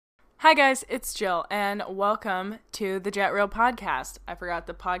Hi guys, it's Jill, and welcome to the Jet Real Podcast. I forgot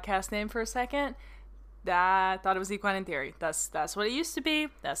the podcast name for a second. I thought it was Equine in Theory. That's what it used to be.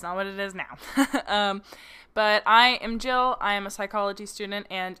 That's not what it is now. But I am Jill. I am a psychology student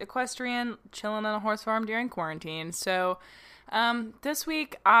and equestrian, chilling on a horse farm during quarantine. So this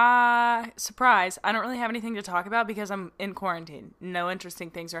week, surprise, I don't really have anything to talk about because I'm in quarantine. No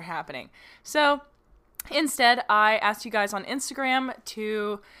interesting things are happening. So instead, I asked you guys on Instagram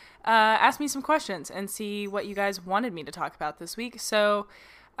to ask me some questions and see what you guys wanted me to talk about this week. So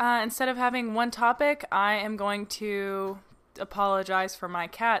instead of having one topic, I am going to apologize for my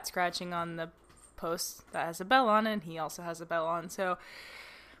cat scratching on the post that has a bell on it, and he also has a bell on, so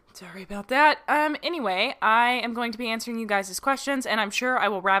sorry about that. Anyway, I am going to be answering you guys' questions, and I'm sure I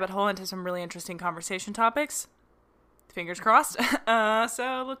will rabbit hole into some really interesting conversation topics. Fingers crossed.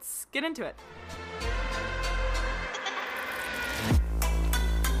 So let's get into it.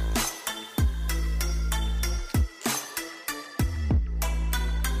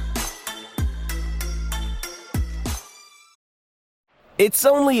 It's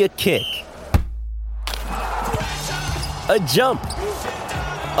only a kick, a jump,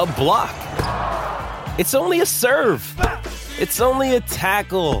 a block. It's only a serve. It's only a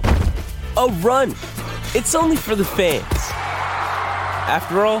tackle, a run. It's only for the fans.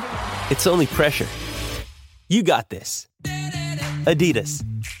 After all, it's only pressure. You got this. Adidas.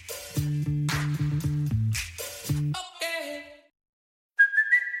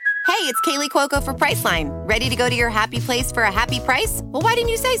 Hey, it's Kaylee Cuoco for Priceline. Ready to go to your happy place for a happy price? Well, why didn't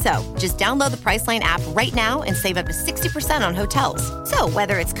you say so? Just download the Priceline app right now and save up to 60% on hotels. So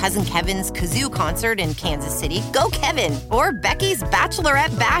whether it's Cousin Kevin's Kazoo Concert in Kansas City, go Kevin, or Becky's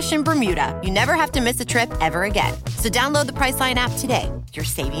Bachelorette Bash in Bermuda, you never have to miss a trip ever again. So download the Priceline app today. Your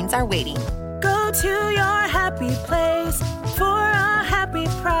savings are waiting. Go to your happy place for a happy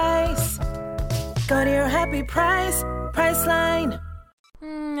price. Go to your happy price, Priceline.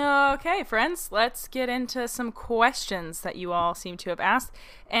 Okay, friends, let's get into some questions that you all seem to have asked.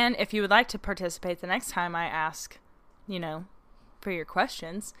 And if you would like to participate the next time I ask, for your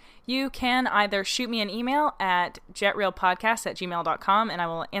questions, you can either shoot me an email at jetrealpodcast@gmail.com and I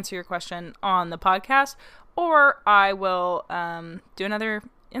will answer your question on the podcast, or I will do another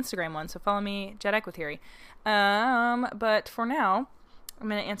Instagram one. So follow me, Jet Equitheory. But for now, I'm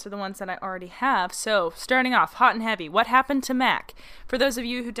going to answer the ones that I already have. So, starting off, hot and heavy. What happened to Mac? For those of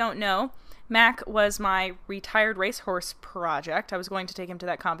you who don't know, Mac was my retired racehorse project. I was going to take him to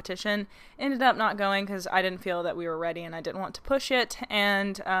that competition. Ended up not going because I didn't feel that we were ready and I didn't want to push it.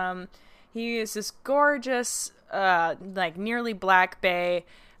 And he is this gorgeous, nearly black bay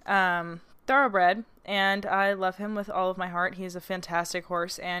thoroughbred. And I love him with all of my heart. He's a fantastic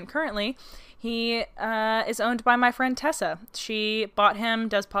horse. And currently, he is owned by my friend Tessa. She bought him,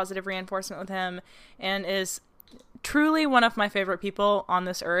 does positive reinforcement with him, and is truly one of my favorite people on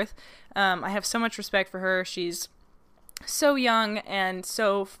this earth. I have so much respect for her. She's so young and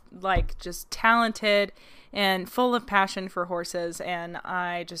so, just talented and full of passion for horses. And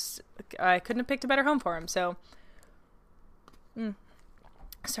I couldn't have picked a better home for him. So,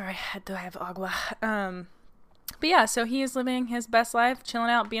 sorry, do I have agua? But yeah, so he is living his best life, chilling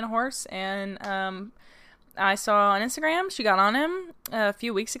out, being a horse, and I saw on Instagram she got on him a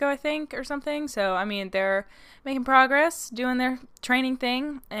few weeks ago, I think, or something. So, they're making progress, doing their training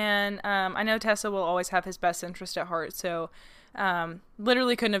thing, and I know Tessa will always have his best interest at heart, so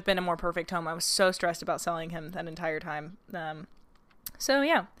literally couldn't have been a more perfect home. I was so stressed about selling him that entire time. So,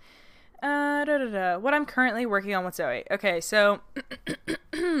 yeah. What I'm currently working on with Zoe. Okay, so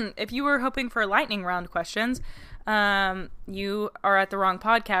if you were hoping for lightning round questions, you are at the wrong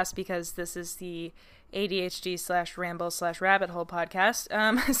podcast because this is the ADHD/ramble/rabbit hole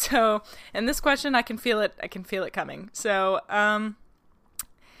podcast. So, and this question, I can feel it coming. So,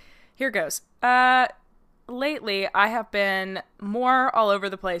 here goes. Lately, I have been more all over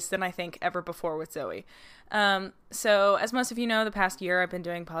the place than I think ever before with Zoe. So as most of you know, the past year I've been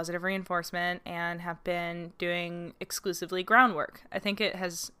doing positive reinforcement and have been doing exclusively groundwork. I think it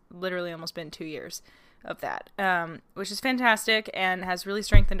has literally almost been 2 years of that, which is fantastic and has really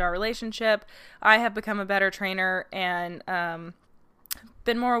strengthened our relationship. I have become a better trainer and,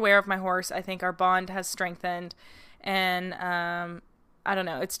 been more aware of my horse. I think our bond has strengthened and, I don't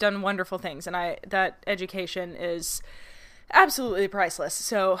know, it's done wonderful things. And that education is absolutely priceless.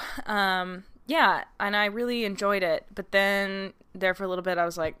 So, yeah, and I really enjoyed it, but then there for a little bit I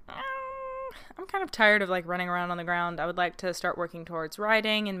was like, I'm kind of tired of running around on the ground. I would like to start working towards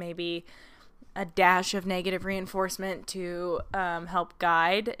riding and maybe a dash of negative reinforcement to help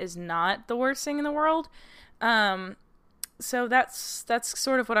guide is not the worst thing in the world. so that's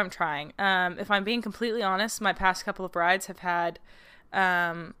sort of what I'm trying. If I'm being completely honest, my past couple of rides have had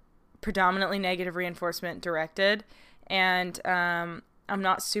predominantly negative reinforcement directed, and I'm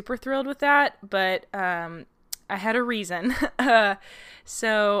not super thrilled with that, but I had a reason.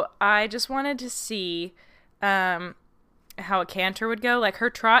 So I just wanted to see how a canter would go. Like, her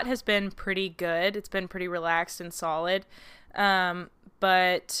trot has been pretty good. It's been pretty relaxed and solid.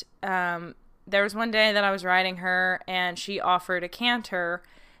 But there was one day that I was riding her and she offered a canter,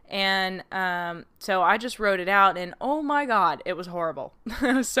 and so I just wrote it out, and oh my god, it was horrible.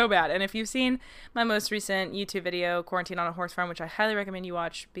 It was so bad. And if you've seen my most recent YouTube video, Quarantine on a Horse Farm, which I highly recommend you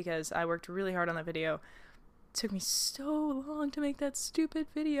watch because I worked really hard on that video. It took me so long to make that stupid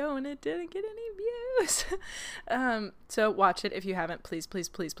video and it didn't get any views. So watch it if you haven't. Please, please,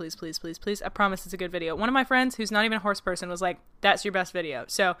 please, please, please, please, please. I promise it's a good video. One of my friends who's not even a horse person was like, that's your best video.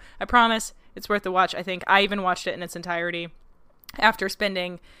 So I promise it's worth the watch. I think I even watched it in its entirety after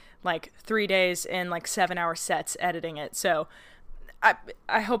spending like 3 days in like 7-hour sets editing it. So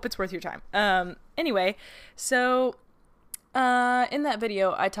I hope it's worth your time. Anyway, so in that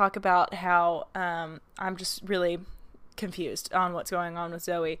video, I talk about how I'm just really confused on what's going on with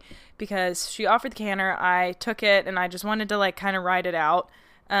Zoe, because she offered the canter. I took it and I just wanted to like kind of ride it out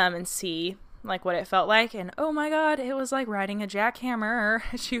and see like what it felt like, and oh my god, it was like riding a jackhammer.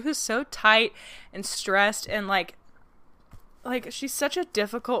 She was so tight and stressed, and like she's such a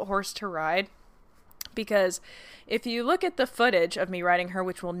difficult horse to ride, because if you look at the footage of me riding her,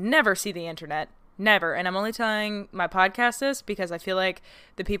 which will never see the internet, never, and I'm only telling my podcast this because I feel like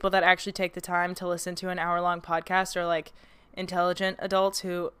the people that actually take the time to listen to an hour-long podcast are like intelligent adults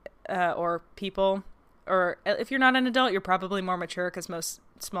who or people, or if you're not an adult, you're probably more mature, because most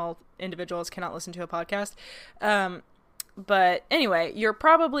small individuals cannot listen to a podcast. But anyway, you're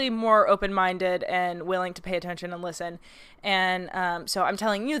probably more open-minded and willing to pay attention and listen. And so I'm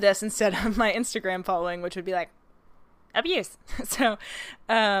telling you this instead of my Instagram following, which would be like abuse. So,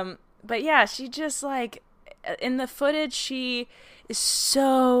 but yeah, she just like, in the footage, she is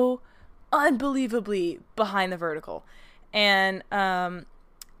so unbelievably behind the vertical. And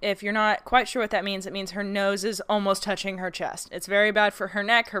if you're not quite sure what that means, it means her nose is almost touching her chest. It's very bad for her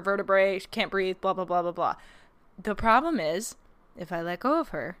neck, her vertebrae, she can't breathe, blah, blah, blah, blah, blah. The problem is, if I let go of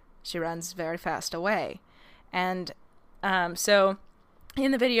her, she runs very fast away. And so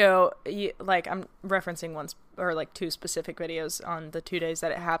in the video, like, I'm referencing two specific videos on the 2 days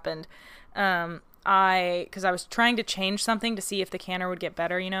that it happened. Because I was trying to change something to see if the canter would get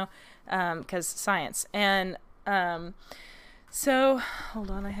better, because science. And so, hold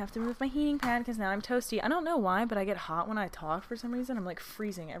on, I have to move my heating pad because now I'm toasty. I don't know why, but I get hot when I talk for some reason. I'm like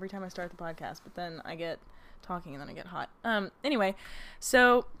freezing every time I start the podcast, but then I get talking and then I get hot. Anyway,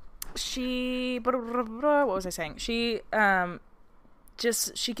 so what was I saying? She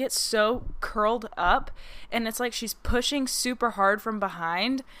gets so curled up, and it's like she's pushing super hard from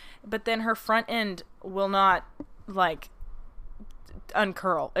behind, but then her front end will not like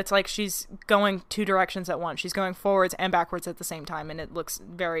uncurl. It's like she's going 2 directions at once. She's going forwards and backwards at the same time, and it looks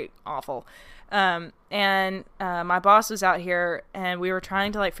very awful. And my boss was out here, and we were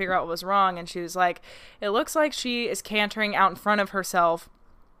trying to like figure out what was wrong, and she was like, it looks like she is cantering out in front of herself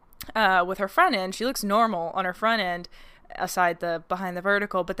with her front end. She looks normal on her front end aside the behind the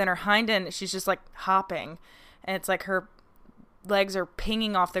vertical, but then her hind end, she's just like hopping, and it's like her legs are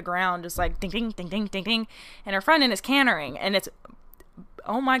pinging off the ground, just like ding ding ding ding ding ding, and her front end is cantering, and it's,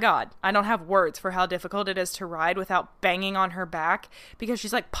 oh my god, I don't have words for how difficult it is to ride without banging on her back, because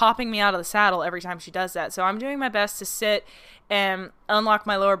she's like popping me out of the saddle every time she does that. So I'm doing my best to sit and unlock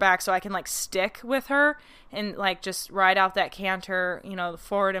my lower back so I can like stick with her and like just ride out that canter,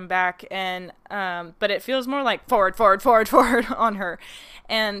 forward and back. And but it feels more like forward on her.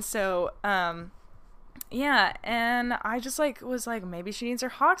 And so yeah, and I just like was like, maybe she needs her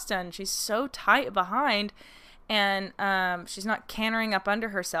hocks done. She's so tight behind, and she's not cantering up under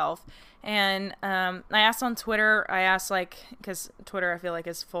herself. And I asked on Twitter, because Twitter I feel like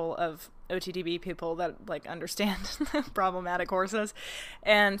is full of OTDB people that like understand problematic horses.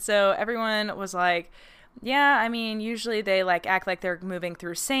 And so everyone was like, yeah, I mean, usually they like act like they're moving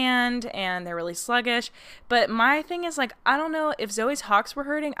through sand and they're really sluggish. But my thing is like, I don't know if Zoe's hocks were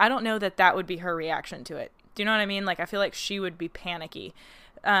hurting. I don't know that would be her reaction to it. Do you know what I mean? Like, I feel like she would be panicky.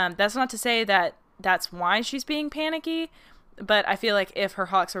 That's not to say that that's why she's being panicky, but I feel like if her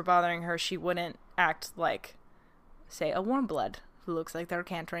hocks were bothering her, she wouldn't act like, say, a warm blood who looks like they're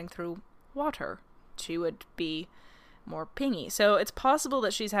cantering through water. She would be more pingy. So it's possible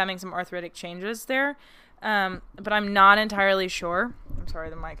that she's having some arthritic changes there, but I'm not entirely sure. I'm sorry,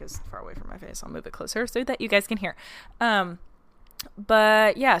 the mic is far away from my face. I'll move it closer so that you guys can hear.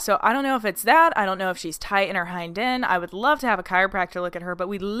 But yeah, so I don't know if it's that. I don't know if she's tight in her hind end. I would love to have a chiropractor look at her, but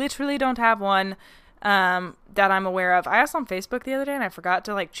we literally don't have one that I'm aware of. I asked on Facebook the other day and I forgot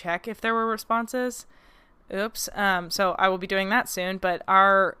to like check if there were responses. Oops. So I will be doing that soon, but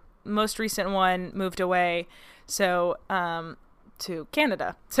our most recent one moved away. So, to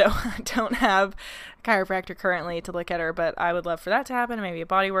Canada. So I don't have a chiropractor currently to look at her, but I would love for that to happen. Maybe a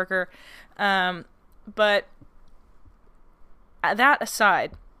body worker. But that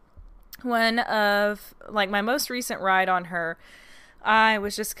aside, one of like my most recent ride on her, I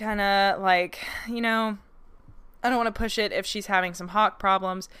was just kind of like, I don't want to push it if she's having some hock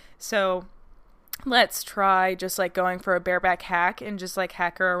problems. So let's try just like going for a bareback hack and just like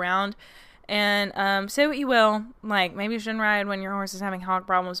hack her around. And say what you will, like maybe you shouldn't ride when your horse is having hock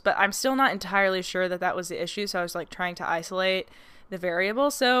problems, but I'm still not entirely sure that that was the issue. So I was like trying to isolate the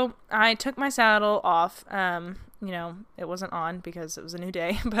variable. So I took my saddle off. It wasn't on because it was a new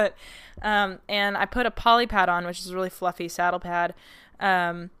day, but and I put a poly pad on, which is a really fluffy saddle pad,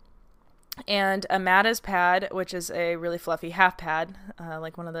 and a Matta's pad, which is a really fluffy half pad,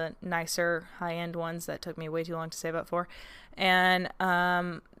 like one of the nicer high-end ones that took me way too long to save up for. And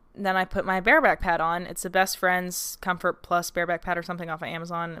then I put my bareback pad on. It's the Best Friends Comfort Plus bareback pad or something off of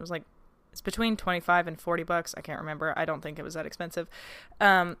Amazon. It was like, it's between $25 and $40. I can't remember. I don't think it was that expensive.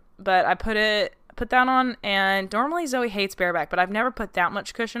 But I put that on, and normally Zoe hates bareback, but I've never put that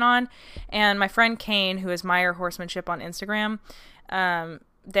much cushion on. And my friend Kane, who is Meyer Horsemanship on Instagram,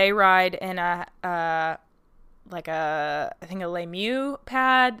 they ride in I think a Lemieux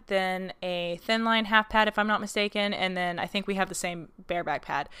pad, then a thin line half pad, if I'm not mistaken, and then I think we have the same bareback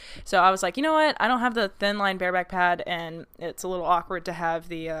pad. So I was like, you know what? I don't have the thin line bareback pad, and it's a little awkward to have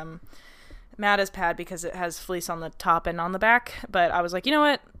the Matta's pad because it has fleece on the top and on the back. But I was like, you know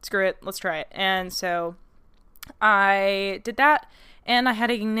what? Screw it. Let's try it. And so I did that, and I had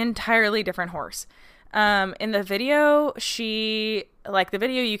an entirely different horse. In the video, the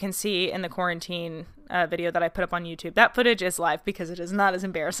video you can see in the quarantine video that I put up on YouTube, that footage is live because it is not as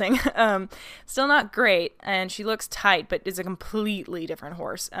embarrassing. Still not great, and she looks tight, but is a completely different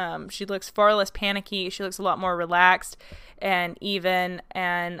horse. She looks far less panicky. She looks a lot more relaxed and even,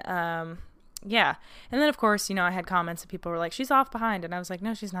 and yeah. And then of course, I had comments and people were like, she's off behind, and I was like,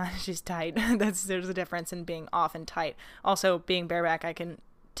 no, she's not. She's tight. There's a difference in being off and tight. Also, being bareback, I can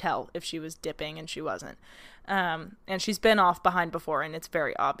tell if she was dipping and she wasn't. And she's been off behind before, and it's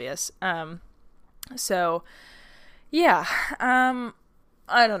very obvious. So yeah,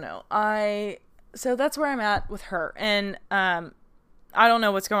 I don't know. So that's where I'm at with her. And, I don't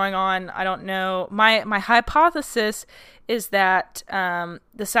know what's going on. I don't know. My hypothesis is that,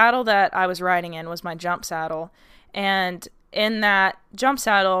 the saddle that I was riding in was my jump saddle. And in that jump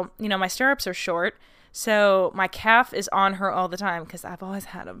saddle, my stirrups are short. So my calf is on her all the time because I've always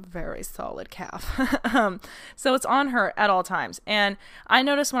had a very solid calf. So it's on her at all times. And I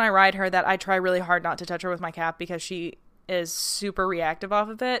notice when I ride her that I try really hard not to touch her with my calf because she is super reactive off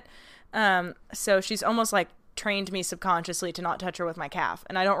of it. So she's almost like trained me subconsciously to not touch her with my calf.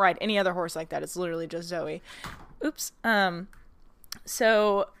 And I don't ride any other horse like that. It's literally just Zoe. Oops.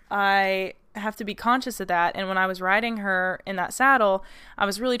 So I have to be conscious of that. And when I was riding her in that saddle, I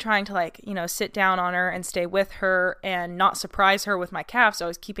was really trying to sit down on her and stay with her and not surprise her with my calf. So I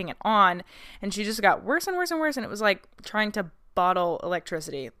was keeping it on, and she just got worse and worse and worse. And it was like trying to bottle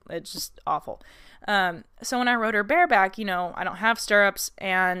electricity. It's just awful. So when I rode her bareback, I don't have stirrups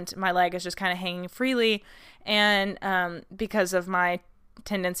and my leg is just kind of hanging freely. And, because of my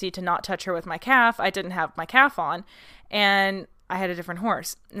tendency to not touch her with my calf, I didn't have my calf on, and I had a different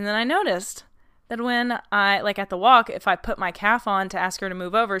horse. And then I noticed that when I, at the walk, if I put my calf on to ask her to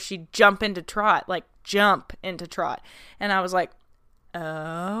move over, she'd jump into trot. And I was like,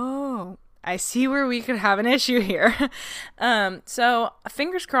 oh, I see where we could have an issue here. So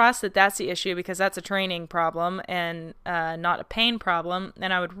fingers crossed that that's the issue, because that's a training problem and not a pain problem.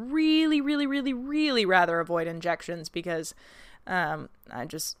 And I would really, really, really, really rather avoid injections because I'm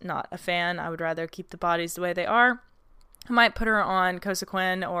just not a fan. I would rather keep the bodies the way they are. I might put her on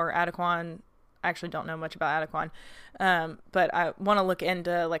Cosequin or Adequan. I actually don't know much about Adequan, but I want to look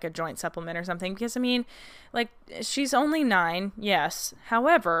into a joint supplement or something because, she's only 9, yes.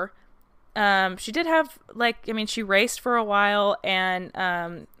 However, she did have, she raced for a while, and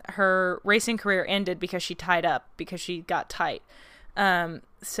her racing career ended because she tied up, because she got tight.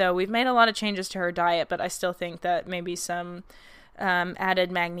 So we've made a lot of changes to her diet, but I still think that maybe some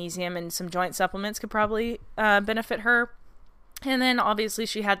added magnesium and some joint supplements could probably benefit her. And then obviously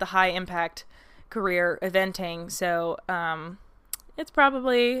she had the high impact career eventing, so it's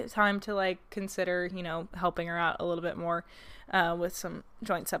probably time to like consider, you know, helping her out a little bit more with some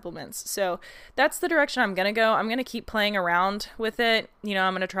joint supplements. So that's the direction I'm gonna go. I'm gonna keep playing around with it. You know,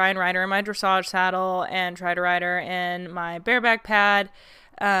 I'm gonna try and ride her in my dressage saddle and try to ride her in my bareback pad.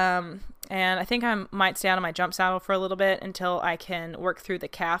 And I think I might stay out of my jump saddle for a little bit until I can work through the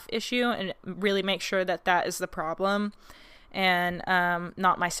calf issue and really make sure that that is the problem and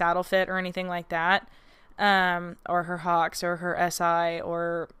not my saddle fit or anything like that, or her hocks or her SI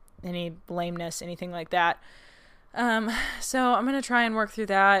or any lameness, anything like that. So I'm going to try and work through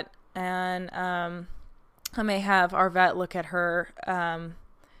that, and I may have our vet look at her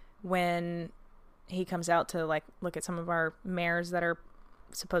when he comes out to like look at some of our mares that are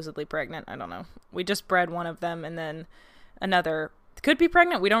supposedly pregnant. I don't know. We just bred one of them, and then another could be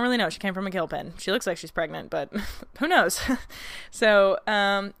pregnant. We don't really know. She came from a kill pen. She looks like she's pregnant, but who knows? So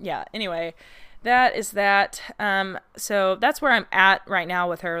yeah, anyway, that is that. So that's where I'm at right now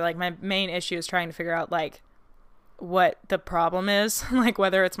with her. Like, my main issue is trying to figure out like what the problem is, like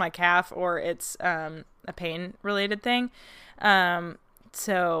whether it's my calf or it's a pain related thing.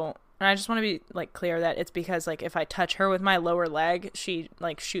 So, and I just want to be like clear that it's because like if I touch her with my lower leg, she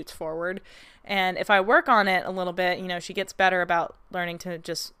like shoots forward. And if I work on it a little bit, you know, she gets better about learning to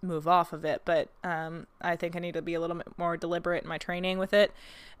just move off of it. But I think I need to be a little bit more deliberate in my training with it.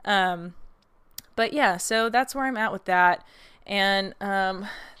 But yeah, so that's where I'm at with that. And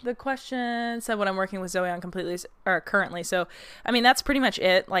the question said what I'm working with Zoe on currently. So, I mean, that's pretty much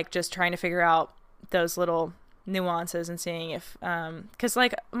it. Like, just trying to figure out those little nuances and seeing if, because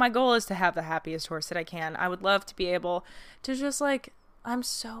like my goal is to have the happiest horse that I can. I would love to be able to just like, I'm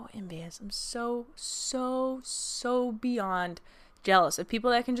so envious. I'm so beyond jealous of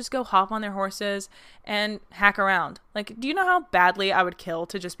people that can just go hop on their horses and hack around. Like, do you know how badly I would kill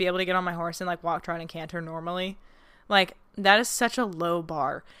to just be able to get on my horse and like walk, trot, and canter normally? Like, that is such a low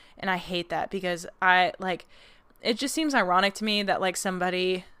bar, and I hate that because it just seems ironic to me that like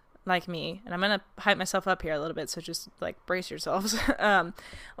somebody like me, and I'm gonna hype myself up here a little bit, so just like brace yourselves,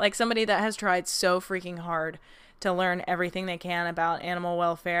 like somebody that has tried so freaking hard to learn everything they can about animal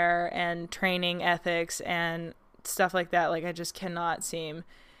welfare and training ethics and stuff like that. Like, I just cannot seem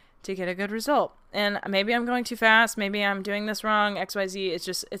to get a good result. And maybe I'm going too fast. Maybe I'm doing this wrong.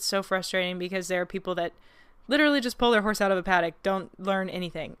 XYZ. It's so frustrating because there are people that literally just pull their horse out of a paddock, don't learn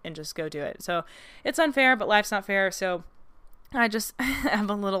anything, and just go do it. So it's unfair, but life's not fair. So I just have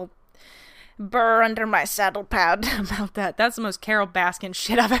a little burr under my saddle pad about that. That's the most Carol Baskin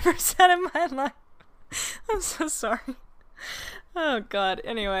shit I've ever said in my life. I'm so sorry. Oh God.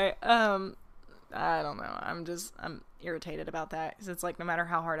 Anyway, I don't know. I'm irritated about that because it's like no matter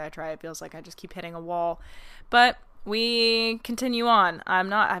how hard I try, it feels like I just keep hitting a wall. But we continue on.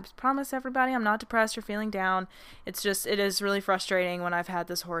 I promise everybody I'm not depressed or feeling down. It's just, it is really frustrating when I've had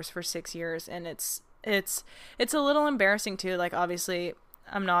this horse for 6 years, and it's a little embarrassing too. Like, obviously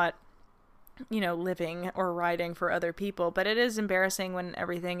I'm not, you know, living or riding for other people, but it is embarrassing when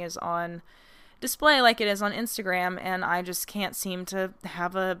everything is on display like it is on Instagram, and I just can't seem to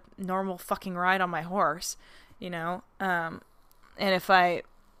have a normal fucking ride on my horse, you know? And if I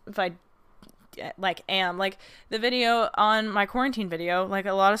like am like the video on my quarantine video, like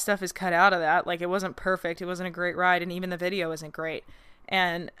a lot of stuff is cut out of that. Like, it wasn't perfect. It wasn't a great ride. And even the video isn't great.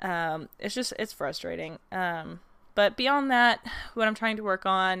 And, it's frustrating. But beyond that, what I'm trying to work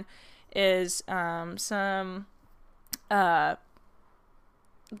on is,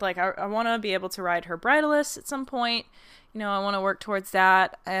 like, I want to be able to ride her bridleless at some point. You know, I want to work towards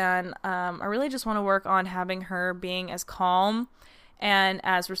that. And, I really just want to work on having her being as calm and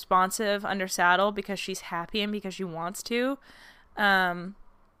as responsive under saddle because she's happy and because she wants to.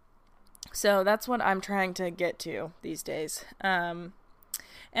 So that's what I'm trying to get to these days. And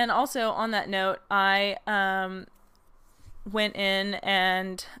also on that note, I went in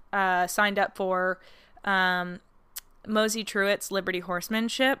and signed up for Mosey Truitt's Liberty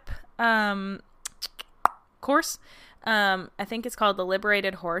Horsemanship course. I think it's called The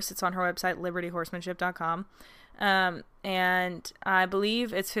Liberated Horse. It's on her website, libertyhorsemanship.com. And I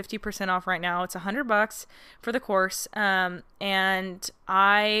believe it's 50% off right now. It's $100 for the course. And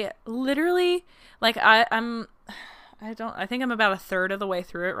I literally, like, I think I'm about a third of the way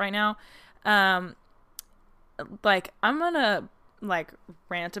through it right now. Like, I'm gonna like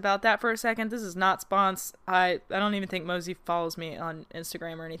rant about that for a second. This is not spons. I don't even think Mosey follows me on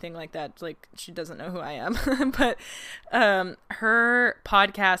Instagram or anything like that. Like, she doesn't know who I am. But her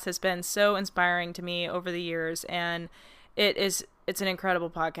podcast has been so inspiring to me over the years, and it's an incredible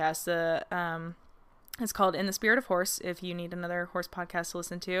podcast. It's called In the Spirit of Horse, if you need another horse podcast to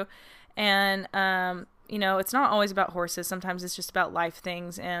listen to. And, it's not always about horses. Sometimes it's just about life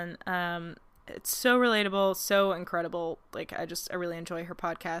things. And it's so relatable, so incredible. Like, I really enjoy her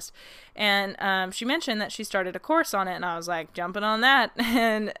podcast. And she mentioned that she started a course on it, and I was like, jumping on that.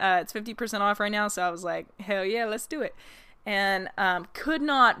 And it's 50% off right now, so I was like, hell yeah, let's do it. And could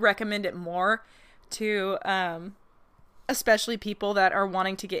not recommend it more to especially people that are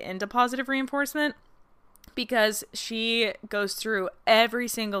wanting to get into positive reinforcement, because she goes through every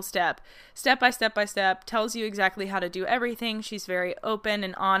single step by step, tells you exactly how to do everything. She's very open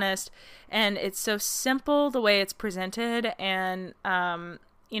and honest, and it's so simple the way it's presented, and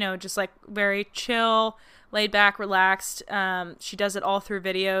just like very chill, laid back, relaxed. She does it all through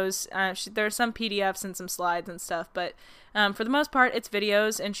videos. There's some PDFs and some slides and stuff, but for the most part, it's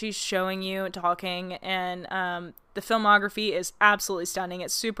videos, and she's showing you, talking, and the filmography is absolutely stunning.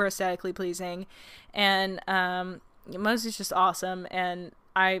 It's super aesthetically pleasing, and Mosey's just awesome, and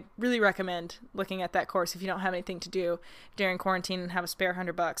I really recommend looking at that course if you don't have anything to do during quarantine and have a spare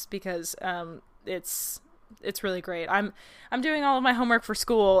 $100, because it's really great. I'm doing all of my homework for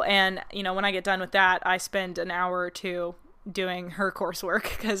school, and when I get done with that, I spend an hour or two doing her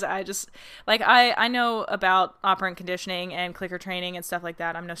coursework, because I just I know about operant conditioning and clicker training and stuff like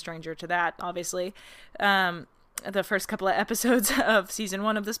that. I'm no stranger to that, obviously. The first couple of episodes of season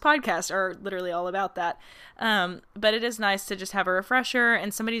 1 of this podcast are literally all about that. But it is nice to just have a refresher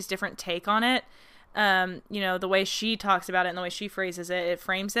and somebody's different take on it. The way she talks about it and the way she phrases it, it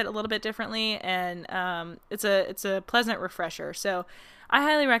frames it a little bit differently, and it's a pleasant refresher. So I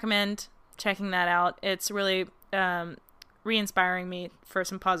highly recommend checking that out. It's really re-inspiring me for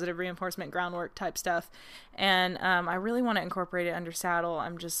some positive reinforcement groundwork type stuff, and I really want to incorporate it under saddle.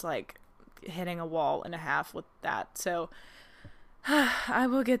 I'm just hitting a wall and a half with that, so I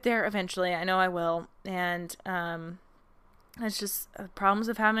will get there eventually. I know I will. And it's just problems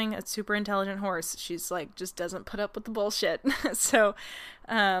of having a super intelligent horse. She's just doesn't put up with the bullshit. So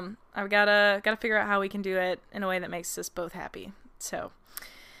I've gotta figure out how we can do it in a way that makes us both happy. So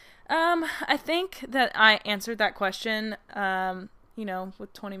I think that I answered that question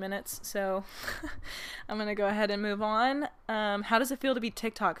with 20 minutes, so I'm gonna go ahead and move on. How does it feel to be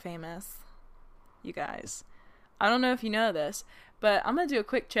TikTok famous, you guys? I don't know if you know this, but I'm gonna do a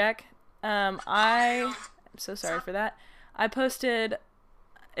quick check. I'm so sorry for that. I posted,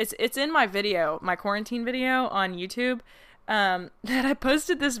 it's in my video, my quarantine video on YouTube, that I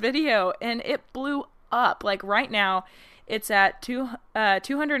posted this video, and it blew up. Right now, it's at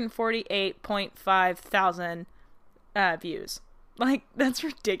 248.5 thousand views. That's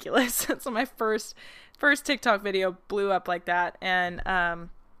ridiculous. That's my first TikTok video blew up like that, and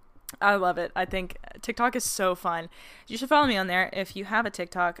I love it. I think TikTok is so fun. You should follow me on there if you have a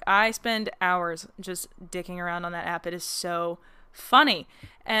TikTok. I spend hours just dicking around on that app. It is so funny,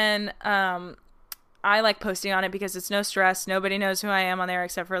 and I like posting on it because it's no stress. Nobody knows who I am on there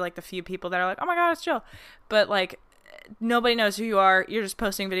except for the few people that are oh my god, it's chill. But nobody knows who you are. You're just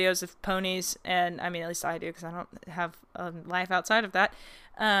posting videos of ponies, and I mean, at least I do, because I don't have a life outside of that.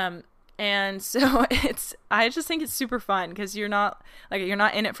 And so I just think it's super fun, because you're not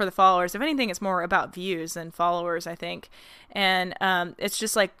in it for the followers. If anything, it's more about views than followers, I think. And it's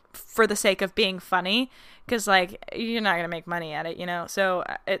just for the sake of being funny, because you're not gonna make money at it, So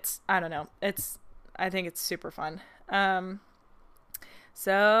I don't know. I think it's super fun.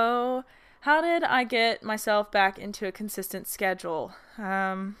 So how did I get myself back into a consistent schedule?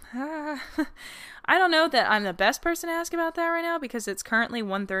 I don't know that I'm the best person to ask about that right now, because it's currently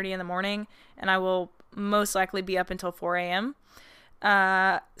 1:30 in the morning, and I will most likely be up until 4 a.m.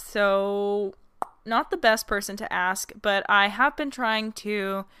 So not the best person to ask, but I have been trying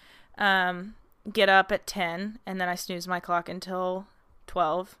to get up at 10, and then I snooze my clock until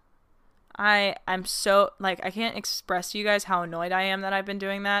 12. I'm so, I can't express to you guys how annoyed I am that I've been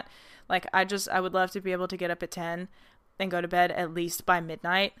doing that. I would love to be able to get up at 10 and go to bed at least by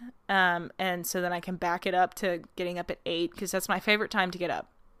midnight. And so then I can back it up to getting up at 8, because that's my favorite time to get up.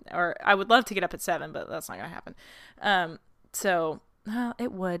 Or I would love to get up at 7, but that's not going to happen.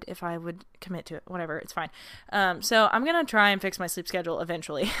 It would if I would commit to it. Whatever, it's fine. So I'm going to try and fix my sleep schedule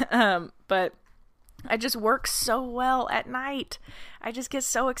eventually. But I just work so well at night. I just get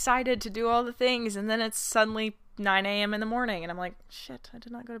so excited to do all the things, and then it's suddenly 9 a.m. in the morning, and I'm like, shit, I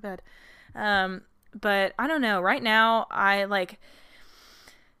did not go to bed. But I don't know. Right now,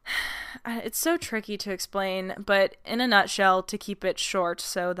 it's so tricky to explain, but in a nutshell, to keep it short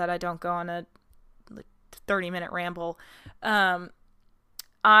so that I don't go on a 30-minute ramble,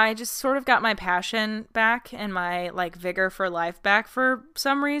 I just sort of got my passion back and my like vigor for life back for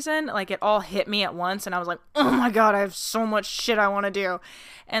some reason. Like it all hit me at once and I was like, oh my God, I have so much shit I want to do.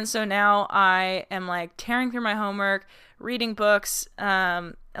 And so now I am like tearing through my homework, reading books.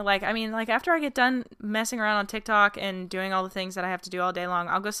 After I get done messing around on TikTok and doing all the things that I have to do all day long,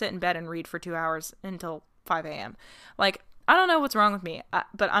 I'll go sit in bed and read for 2 hours until 5 a.m. Like, I don't know what's wrong with me,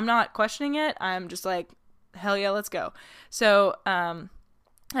 but I'm not questioning it. I'm just like, hell yeah, let's go. So,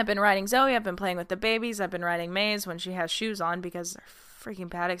 I've been riding Zoe, I've been playing with the babies, I've been riding Maze when she has shoes on because our freaking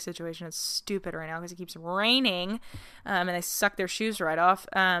paddock situation is stupid right now because it keeps raining and they suck their shoes right off.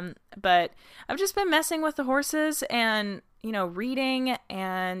 But I've just been messing with the horses and, reading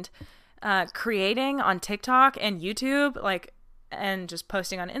and creating on TikTok and YouTube, and just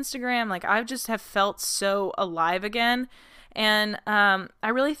posting on Instagram. Like, I just have felt so alive again. And I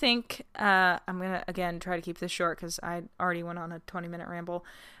really think I'm going to, again, try to keep this short because I already went on a 20-minute ramble.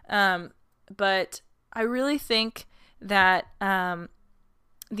 But I really think that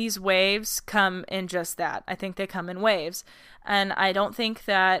these waves come in just that. I think they come in waves. And I don't think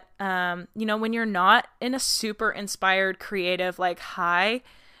that, when you're not in a super inspired, creative, high,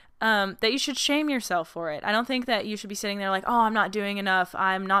 that you should shame yourself for it. I don't think that you should be sitting there like, oh, I'm not doing enough.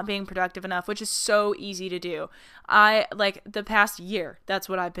 I'm not being productive enough, which is so easy to do. The past year, that's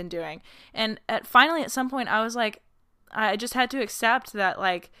what I've been doing. And finally, at some point, I was like, I just had to accept that,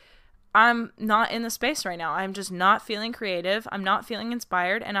 I'm not in the space right now. I'm just not feeling creative. I'm not feeling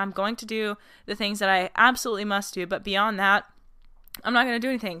inspired. And I'm going to do the things that I absolutely must do. But beyond that, I'm not going to do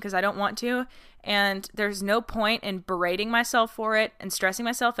anything because I don't want to. And there's no point in berating myself for it and stressing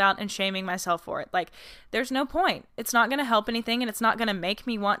myself out and shaming myself for it. There's no point. It's not going to help anything and it's not going to make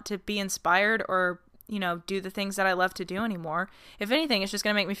me want to be inspired or, do the things that I love to do anymore. If anything, it's just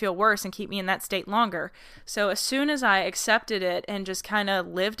going to make me feel worse and keep me in that state longer. So as soon as I accepted it and just kind of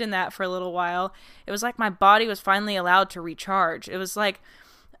lived in that for a little while, it was like my body was finally allowed to recharge. It was like,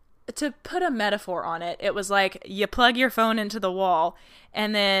 to put a metaphor on it, it was like you plug your phone into the wall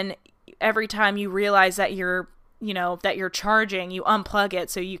and then every time you realize that you're charging, you unplug it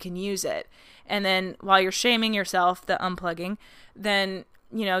so you can use it. And then while you're shaming yourself, the unplugging, then,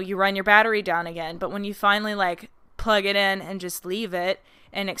 you run your battery down again. But when you finally plug it in and just leave it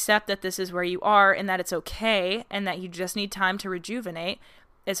and accept that this is where you are and that it's okay and that you just need time to rejuvenate,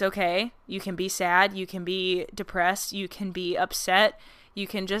 it's okay. You can be sad. You can be depressed. You can be upset. You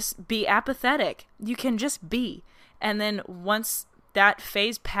can just be apathetic. You can just be. And then once that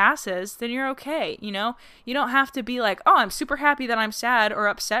phase passes, then you're okay. You don't have to be like, oh, I'm super happy that I'm sad or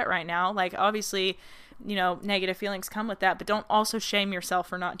upset right now. Obviously, negative feelings come with that, but don't also shame yourself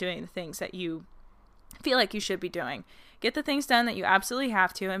for not doing the things that you feel like you should be doing. Get the things done that you absolutely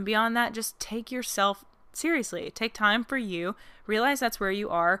have to. And beyond that, just take yourself seriously. Take time for you. Realize that's where you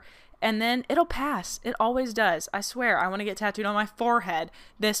are. And then it'll pass. It always does. I swear, I want to get tattooed on my forehead.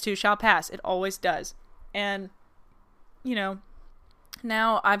 This too shall pass. It always does. And,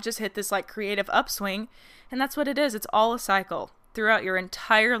 now I've just hit this creative upswing, and that's what it is. It's all a cycle. Throughout your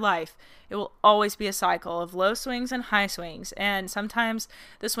entire life, it will always be a cycle of low swings and high swings. And sometimes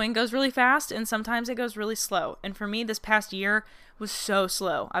the swing goes really fast and sometimes it goes really slow. And for me, this past year was so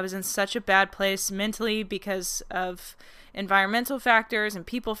slow. I was in such a bad place mentally because of environmental factors and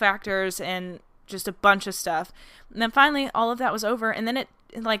people factors and just a bunch of stuff. And then finally, all of that was over. And then it,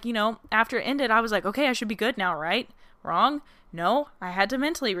 after it ended, I was like, okay, I should be good now, right? Wrong? No, I had to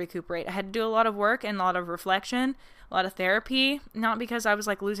mentally recuperate. I had to do a lot of work and a lot of reflection, a lot of therapy, not because I was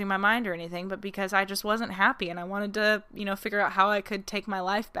losing my mind or anything, but because I just wasn't happy and I wanted to, figure out how I could take my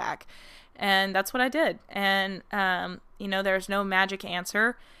life back. And that's what I did. And, there's no magic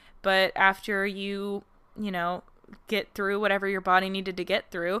answer, but after you get through whatever your body needed to get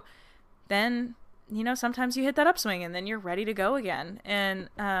through, then, sometimes you hit that upswing and then you're ready to go again. And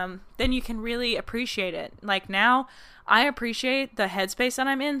then you can really appreciate it. Now, I appreciate the headspace that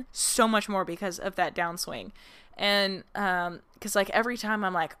I'm in so much more because of that downswing. And because every time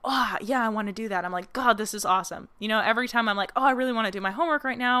I'm like, oh, yeah, I want to do that. I'm like, God, this is awesome. Every time I'm like, oh, I really want to do my homework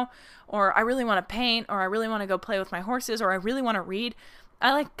right now, or I really want to paint, or I really want to go play with my horses, or I really want to read.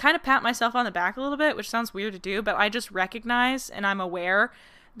 I kind of pat myself on the back a little bit, which sounds weird to do, but I just recognize and I'm aware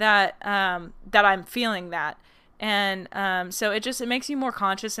that that I'm feeling that. And so it makes you more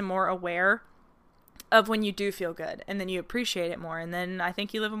conscious and more aware of when you do feel good, and then you appreciate it more, and then I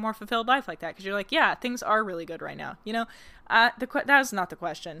think you live a more fulfilled life like that because you're like, yeah, things are really good right now. That was not the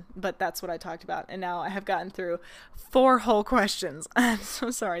question, but that's what I talked about, and now I have gotten through 4 whole questions. I'm so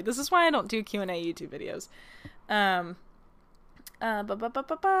sorry. This is why I don't do Q&A YouTube videos.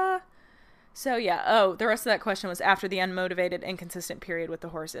 So yeah, the rest of that question was after the unmotivated, inconsistent period with the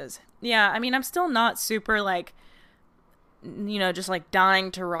horses. Yeah, I mean, I'm still not super, like, just, like,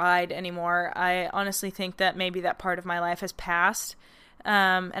 dying to ride anymore. I honestly think that maybe that part of my life has passed,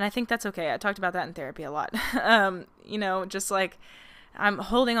 and I think that's okay. I talked about that in therapy a lot. Just, like, I'm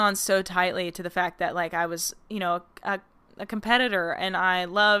holding on so tightly to the fact that, like, I was, a competitor, and I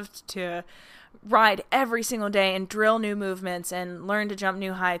loved to ride every single day and drill new movements and learn to jump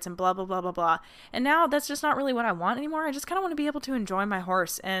new heights and blah, blah, blah, blah, blah. And now that's just not really what I want anymore. I just kind of want to be able to enjoy my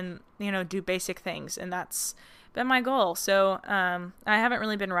horse and, do basic things. And that's been my goal. So I haven't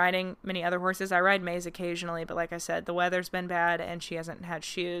really been riding many other horses. I ride Maze occasionally, but like I said, the weather's been bad and she hasn't had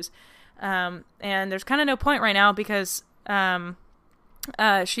shoes. And there's kind of no point right now because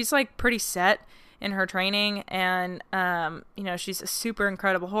she's, like, pretty set in her training and, she's a super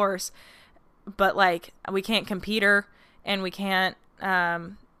incredible horse. But, like, we can't compete her, and we can't,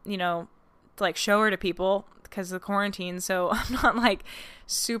 like, show her to people because of the quarantine. So I'm not, like,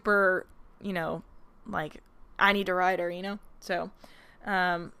 super, like, I need to ride her, So,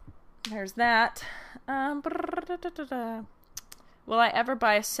 there's that. Will I ever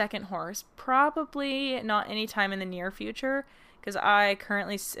buy a second horse? Probably not anytime in the near future, because I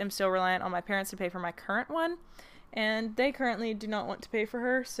currently am still reliant on my parents to pay for my current one, and they currently do not want to pay for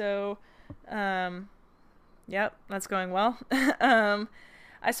her, so... Yep, that's going well.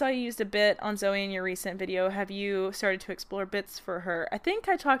 I saw you used a bit on Zoe in your recent video. Have you started to explore bits for her? I think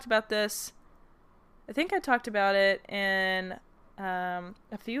I talked about this. I think I talked about it in a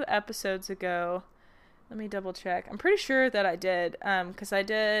few episodes ago. Let me double check. I'm pretty sure that I did, because I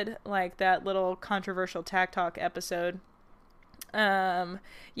did, like, that little controversial tack talk episode.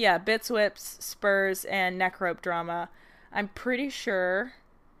 Yeah, bits, whips, spurs, and neck rope drama. I'm pretty sure...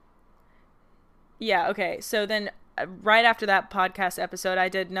 Yeah, okay, so then right after that podcast episode, I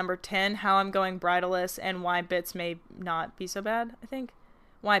did number 10, how I'm going bridleless and why bits may not be so bad, I think.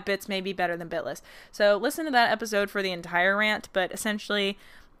 Why bits may be better than bitless. So listen to that episode for the entire rant, but essentially,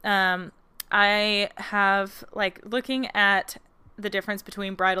 I have, like, looking at the difference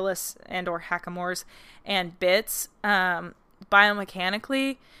between bridleless and or hackamores and bits,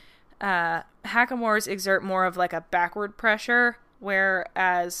 biomechanically, hackamores exert more of, like, a backward pressure,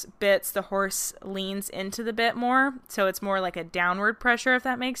 whereas bits, the horse leans into the bit more, so it's more like a downward pressure, if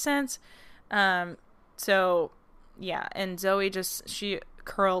that makes sense. So, yeah, and Zoe she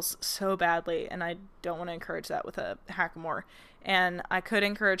curls so badly, and I don't want to encourage that with a hackamore. And I could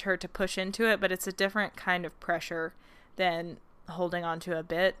encourage her to push into it, but it's a different kind of pressure than holding onto a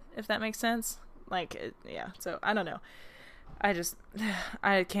bit, if that makes sense. Like, yeah, so I don't know.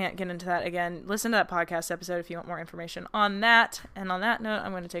 I can't get into that again. Listen to that podcast episode if you want more information on that. And on that note, I'm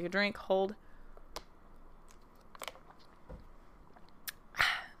going to take a drink. Hold.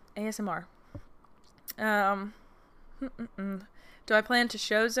 ASMR. Do I plan to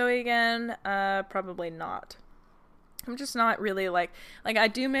show Zoe again? Probably not. I'm just not really like I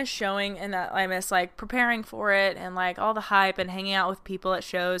do miss showing, and that I miss, like, preparing for it and, like, all the hype and hanging out with people at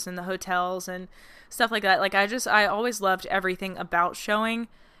shows and the hotels and stuff like that. Like, I always loved everything about showing,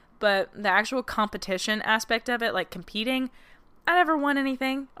 but the actual competition aspect of it, like competing, I never won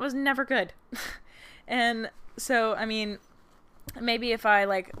anything. I was never good. And so, I mean, maybe if I,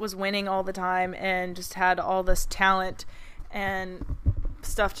 like, was winning all the time and just had all this talent and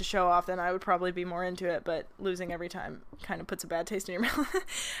stuff to show off, then I would probably be more into it, but losing every time kind of puts a bad taste in your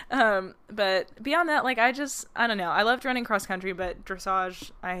mouth. But beyond that, like, I don't know. I loved running cross country, but dressage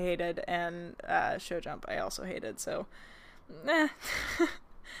I hated, and show jump I also hated, so would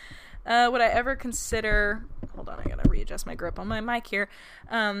I ever consider, hold on, I gotta readjust my grip on my mic here.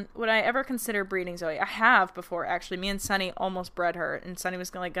 Would I ever consider breeding Zoe? I have before, actually. Me and Sunny almost bred her, and Sunny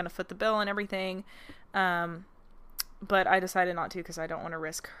was gonna foot the bill and everything. But I decided not to because I don't want to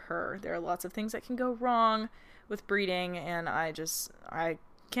risk her. There are lots of things that can go wrong with breeding, and I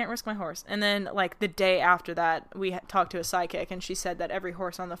can't risk my horse. And then, like, the day after that, we talked to a psychic, and she said that every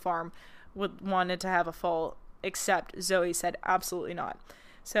horse on the farm wanted to have a foal, except Zoe said absolutely not.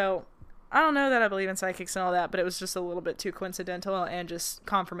 So I don't know that I believe in psychics and all that, but it was just a little bit too coincidental, and just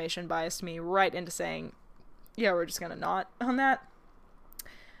confirmation biased me right into saying, yeah, we're just gonna not on that.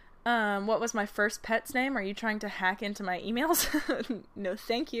 What was my first pet's name? Are you trying to hack into my emails? No,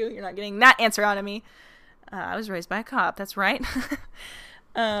 thank you. You're not getting that answer out of me. I was raised by a cop. That's right.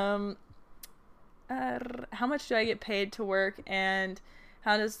 How much do I get paid to work, and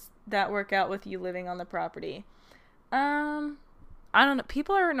how does that work out with you living on the property? I don't know.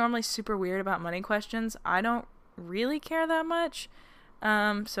 People are normally super weird about money questions. I don't really care that much.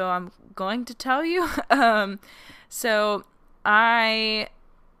 So I'm going to tell you. So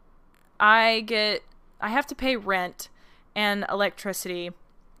I have to pay rent and electricity.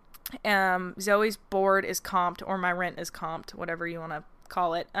 Zoe's board is comped, or my rent is comped, whatever you want to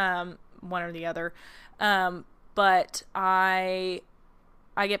call it, one or the other. But I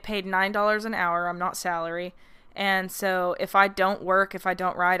get paid $9 an hour. I'm not salary. And so if I don't work, if I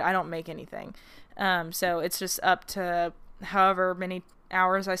don't ride, I don't make anything. So it's just up to however many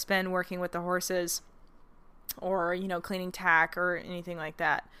hours I spend working with the horses, or, cleaning tack or anything like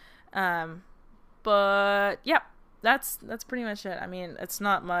that. But yeah, that's pretty much it. I mean, it's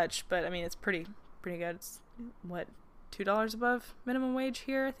not much, but I mean, it's pretty good. It's what, $2 above minimum wage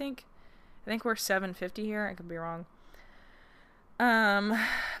here, I think. I think we're $7.50 here. I could be wrong.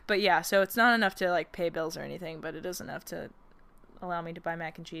 But yeah, so it's not enough to like pay bills or anything, but it is enough to allow me to buy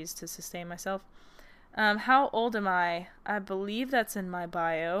mac and cheese to sustain myself. How old am I? I believe that's in my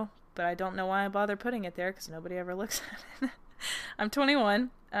bio, but I don't know why I bother putting it there because nobody ever looks at it. I'm 21.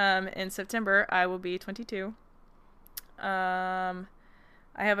 In September, I will be 22. I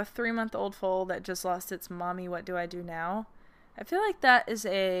have a 3-month-old foal that just lost its mommy. What do I do now? I feel like that is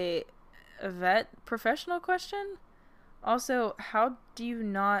a vet professional question. Also, how do you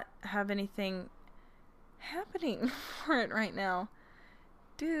not have anything happening for it right now?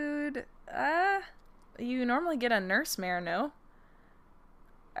 Dude, you normally get a nurse mare, no?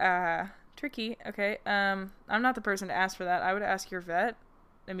 Tricky. Okay, I'm not the person to ask for that. I would ask your vet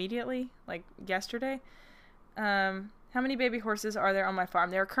immediately, like yesterday. How many baby horses are there on my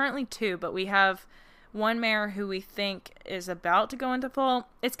farm? There are currently 2, but we have one mare who we think is about to go into foal.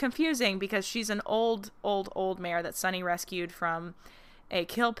 It's confusing because she's an old mare that Sunny rescued from a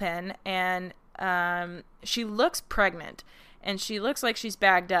kill pen, and she looks pregnant, and she looks like she's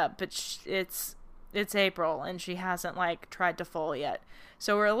bagged up, but it's April, and she hasn't like tried to foal yet.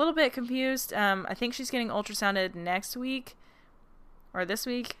 So we're a little bit confused. I think she's getting ultrasounded next week or this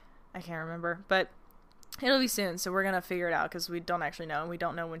week. I can't remember, but it'll be soon, so we're going to figure it out because we don't actually know, and we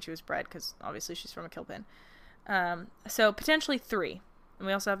don't know when she was bred because obviously she's from a kill pen. So potentially 3, and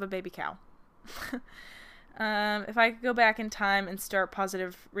we also have a baby cow. If I could go back in time and start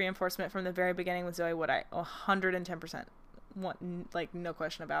positive reinforcement from the very beginning with Zoe, would I? 110%. Like, no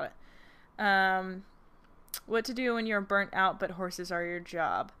question about it. What to do when you're burnt out but horses are your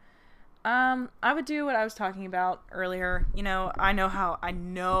job? I would do what I was talking about earlier. I know how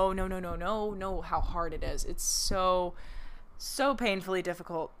hard it is. It's so painfully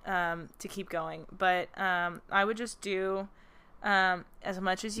difficult to keep going. But I would just do as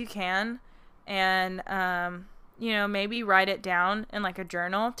much as you can, and maybe write it down in like a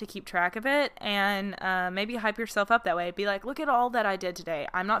journal to keep track of it, and maybe hype yourself up that way. Be like, look at all that I did today.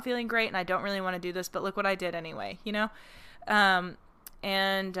 I'm not feeling great and I don't really want to do this, but look what I did anyway,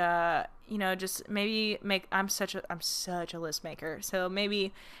 just maybe I'm such a list maker. So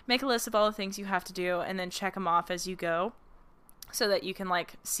maybe make a list of all the things you have to do and then check them off as you go so that you can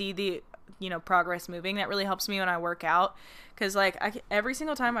like see the, progress moving. That really helps me when I work out. 'Cause like every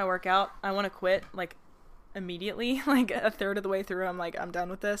single time I work out, I want to quit like immediately, like a third of the way through. I'm like, I'm done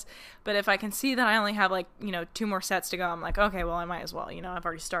with this. But if I can see that I only have like, 2 more sets to go, I'm like, okay, well I might as well, I've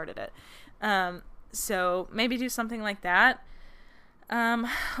already started it. So maybe do something like that.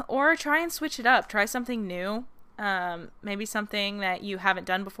 Or try and switch it up. Try something new. Maybe something that you haven't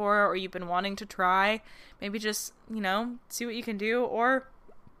done before or you've been wanting to try. Maybe just, see what you can do, or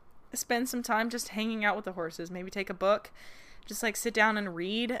spend some time just hanging out with the horses. Maybe take a book, just like sit down and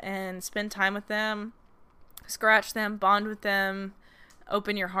read and spend time with them, scratch them, bond with them,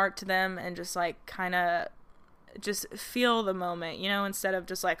 open your heart to them, and just like kind of just feel the moment, instead of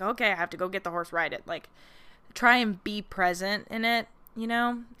just like, okay, I have to go get the horse, ride it. Like, try and be present in it,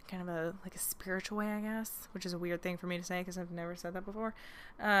 kind of a spiritual way, I guess, which is a weird thing for me to say because I've never said that before.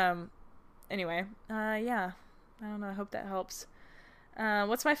 Anyway, yeah, I don't know. I hope that helps.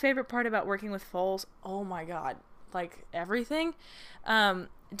 What's my favorite part about working with foals? Oh my God. Like everything.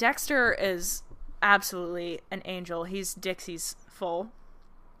 Dexter is absolutely an angel. He's Dixie's foal.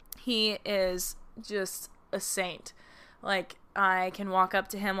 He is just a saint. Like, I can walk up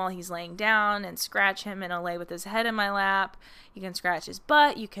to him while he's laying down and scratch him, and he'll lay with his head in my lap. You can scratch his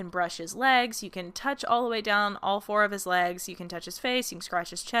butt. You can brush his legs. You can touch all the way down all 4 of his legs. You can touch his face. You can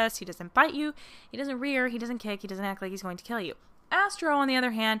scratch his chest. He doesn't bite you. He doesn't rear. He doesn't kick. He doesn't act like he's going to kill you. Astro, on the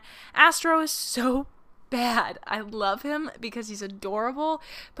other hand, Astro is so bad. I love him because he's adorable,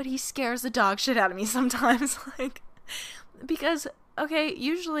 but he scares the dog shit out of me sometimes. Because, okay,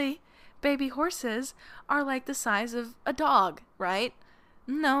 usually baby horses are like the size of a dog, right?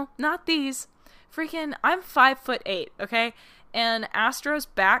 No, not these. Freaking, I'm 5'8", okay? and Astro's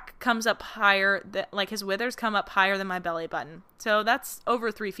back comes up higher, like his withers come up higher than my belly button. So that's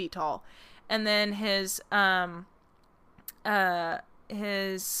over 3 feet tall. And then his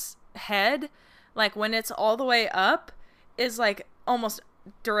head, like when it's all the way up, is like almost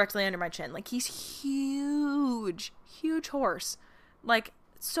directly under my chin. Like he's huge horse, like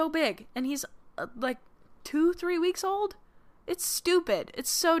so big, and he's like 2-3 weeks old. It's stupid. It's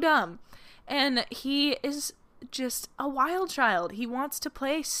so dumb. And he is just a wild child. He wants to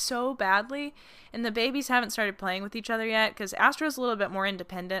play so badly, and the babies haven't started playing with each other yet because Astro's a little bit more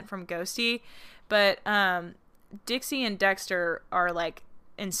independent from Ghosty, but Dixie and Dexter are like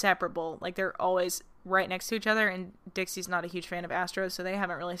inseparable. Like they're always right next to each other, and Dixie's not a huge fan of Astro, so they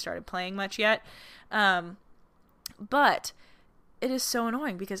haven't really started playing much yet. But it is so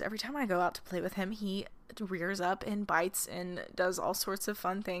annoying because every time I go out to play with him, he rears up and bites and does all sorts of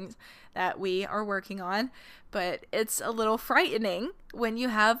fun things that we are working on. But it's a little frightening when you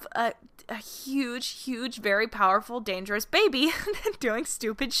have a huge, very powerful, dangerous baby doing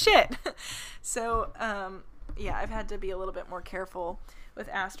stupid shit. So, yeah, I've had to be a little bit more careful with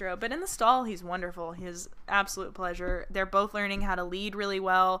Astro. But in the stall, he's wonderful. He's absolute pleasure. They're both learning how to lead really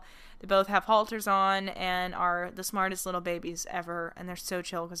well. They both have halters on and are the smartest little babies ever. And they're so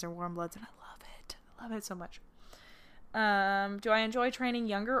chill because they're warm bloods, and I love it. I love it so much. Do I enjoy training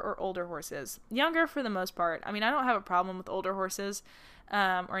younger or older horses? Younger for the most part. I mean, I don't have a problem with older horses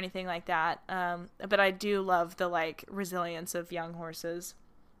or anything like that. But I do love the like resilience of young horses.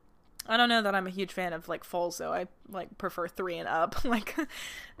 I don't know that I'm a huge fan of like foals though. I like prefer 3 and up. Like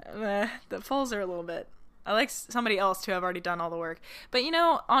the foals are a little bit. I like somebody else to have already done all the work. But you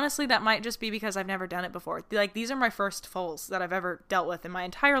know, honestly, that might just be because I've never done it before. Like these are my first foals that I've ever dealt with in my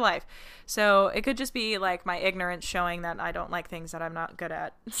entire life. So it could just be like my ignorance showing that I don't like things that I'm not good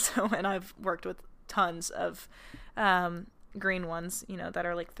at. So, and I've worked with tons of green ones, you know, that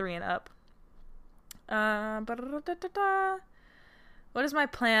are like 3 and up. What is my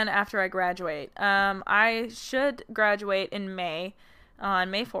plan after I graduate? I should graduate in May, on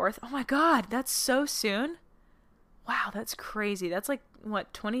May 4th. Oh my God, that's so soon. Wow, that's crazy. That's like,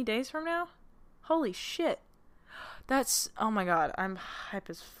 what, 20 days from now? Holy shit. That's, oh my God, I'm hype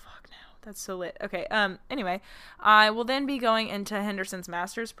as fuck now. That's so lit. Okay, anyway, I will then be going into Henderson's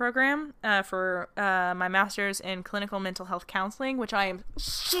master's program for my master's in clinical mental health counseling, which I am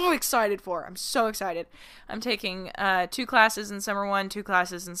so excited for. I'm so excited. I'm taking 2 classes in summer 1, 2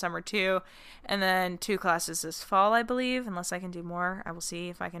 classes in summer 2, and then 2 classes this fall, I believe, unless I can do more. I will see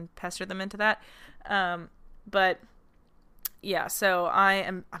if I can pester them into that. But yeah, so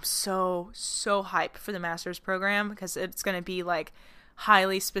I'm so hyped for the master's program because it's going to be like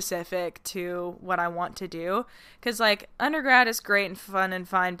highly specific to what I want to do, because like undergrad is great and fun and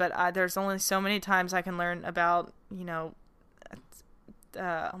fine, but there's only so many times I can learn about, you know,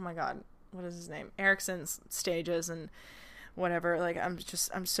 oh my God, what is his name, Erickson's stages and whatever. Like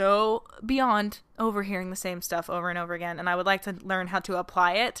I'm so beyond overhearing the same stuff over and over again, and I would like to learn how to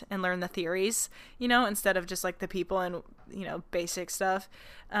apply it and learn the theories, you know, instead of just like the people and, you know, basic stuff.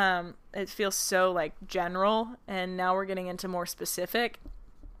 It feels so like general, and now we're getting into more specific,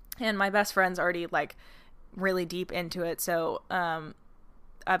 and my best friend's already like really deep into it, so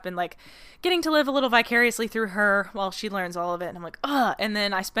I've been like getting to live a little vicariously through her while she learns all of it, and I'm like, ugh. And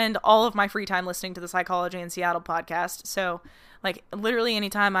then I spend all of my free time listening to the Psychology in Seattle podcast. So like literally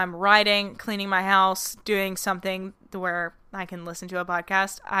anytime I'm riding, cleaning my house, doing something where I can listen to a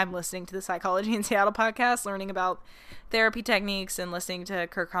podcast, I'm listening to the Psychology in Seattle podcast, learning about therapy techniques and listening to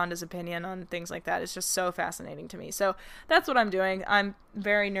Kirk Honda's opinion on things like that. It's just so fascinating to me. So that's what I'm doing. I'm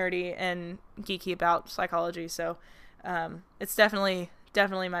very nerdy and geeky about psychology. So it's definitely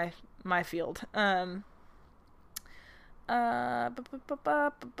my field. Do I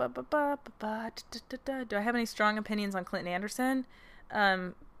have any strong opinions on Clinton Anderson?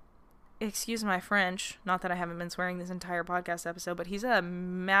 Excuse my French, not that I haven't been swearing this entire podcast episode, but he's a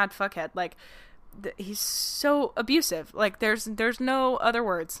mad fuckhead. Like he's so abusive. Like there's no other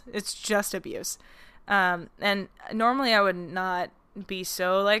words. It's just abuse. And normally I would not be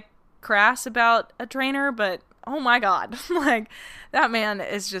so like crass about a trainer, but oh my God, like that man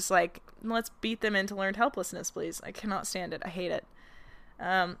is just like, let's beat them into learned helplessness, please. I cannot stand it. I hate it.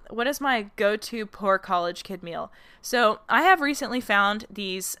 What is my go-to poor college kid meal? So I have recently found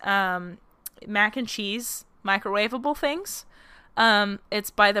these mac and cheese microwavable things. It's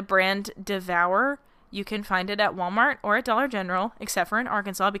by the brand Devour. You can find it at Walmart or at Dollar General, except for in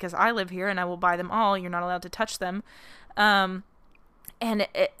Arkansas, because I live here and I will buy them all. You're not allowed to touch them. And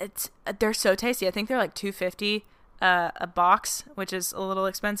they're so tasty. I think they're like $2.50 a box, which is a little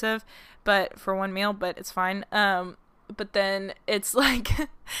expensive, but for one meal, but it's fine. but then it's like,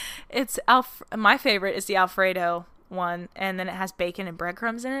 my favorite is the Alfredo one, and then it has bacon and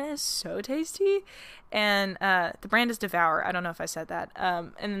breadcrumbs in it. It's so tasty. And the brand is Devour. I don't know if I said that.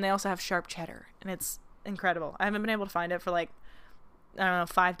 And then they also have sharp cheddar, and it's incredible. I haven't been able to find it for like, I don't know,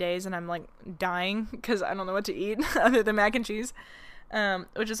 5 days, and I'm like dying because I don't know what to eat other than mac and cheese,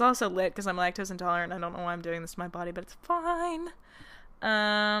 which is also lit because I'm lactose intolerant. I don't know why I'm doing this to my body, but it's fine.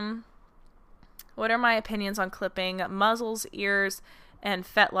 What are my opinions on clipping muzzles, ears, and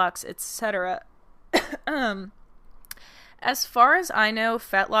fetlocks, etc.? As far as I know,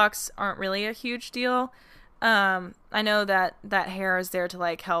 fetlocks aren't really a huge deal. I know that hair is there to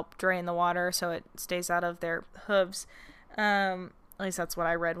like help drain the water so it stays out of their hooves. At least that's what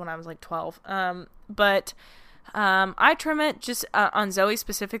I read when I was like 12. But I trim it just on Zoe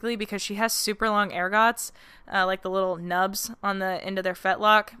specifically because she has super long ergots, like the little nubs on the end of their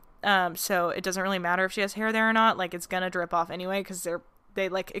fetlock. So it doesn't really matter if she has hair there or not. Like, it's gonna drip off anyway because they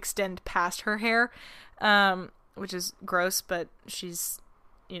like extend past her hair, which is gross. But she's,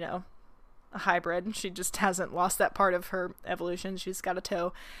 you know, a hybrid. She just hasn't lost that part of her evolution. She's got a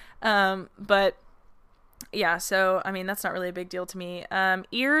toe. But yeah, so I mean that's not really a big deal to me.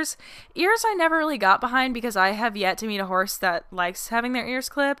 Ears I never really got behind because I have yet to meet a horse that likes having their ears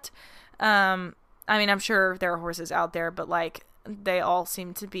clipped. I mean, I'm sure there are horses out there, but like they all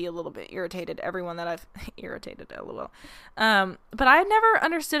seem to be a little bit irritated. Everyone that I've irritated, lol. But I never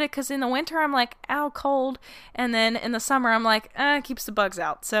understood it because in the winter I'm like, ow, cold, and then in the summer I'm like, it keeps the bugs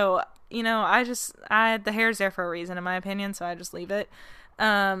out. So you know, the hair's there for a reason in my opinion, so I just leave it.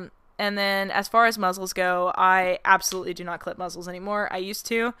 And then as far as muzzles go, I absolutely do not clip muzzles anymore. I used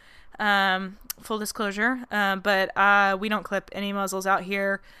to, full disclosure, but we don't clip any muzzles out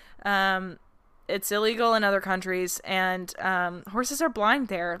here. It's illegal in other countries, and horses are blind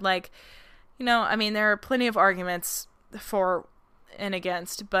there. Like, you know, I mean, there are plenty of arguments for and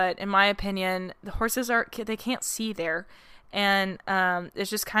against, but in my opinion, the horses they can't see there, and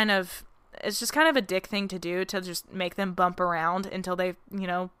it's just kind of a dick thing to do, to just make them bump around until they, you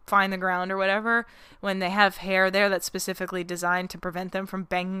know, find the ground or whatever, when they have hair there that's specifically designed to prevent them from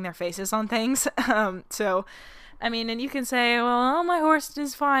banging their faces on things. So, I mean, and you can say, well, oh, my horse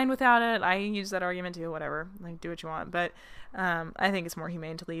is fine without it. I use that argument too, whatever. Like, do what you want. But I think it's more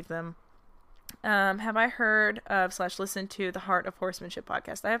humane to leave them. Have I heard of / listened to the Heart of Horsemanship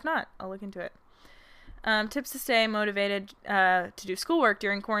podcast? I have not. I'll look into it. Tips to stay motivated to do schoolwork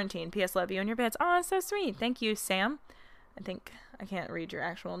during quarantine. P.S. Love you and your bits. Oh, that's so sweet. Thank you, Sam. I can't read your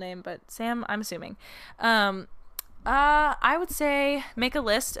actual name, but Sam, I'm assuming. I would say make a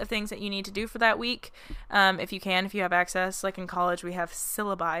list of things that you need to do for that week. If you have access. Like in college, we have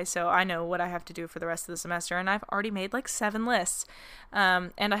syllabi, so I know what I have to do for the rest of the semester, and I've already made like 7 lists.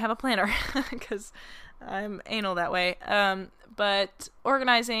 And I have a planner because I'm anal that way. But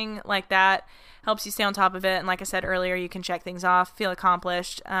organizing like that helps you stay on top of it. And like I said earlier, you can check things off, feel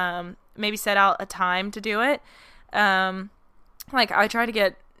accomplished, maybe set out a time to do it. Like I try to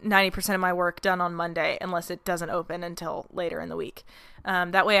get 90% of my work done on Monday unless it doesn't open until later in the week.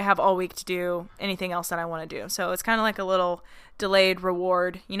 That way I have all week to do anything else that I want to do. So it's kind of like a little delayed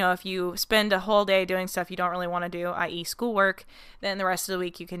reward. You know, if you spend a whole day doing stuff you don't really want to do, i.e. schoolwork, then the rest of the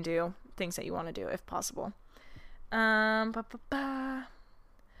week you can do things that you want to do if possible.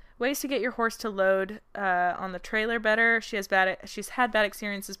 Ways to get your horse to load on the trailer better. She's had bad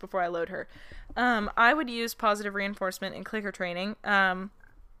experiences before I load her. I would use positive reinforcement and clicker training. There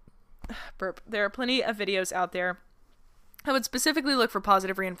are plenty of videos out there. I would specifically look for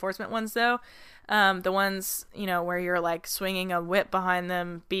positive reinforcement ones though. The ones, you know, where you're like swinging a whip behind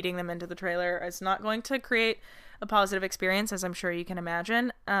them, beating them into the trailer is not going to create a positive experience, as I'm sure you can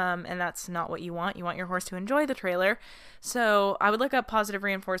imagine. And that's not what you want. You want your horse to enjoy the trailer. So I would look up positive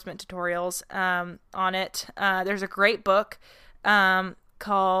reinforcement tutorials on it. There's a great book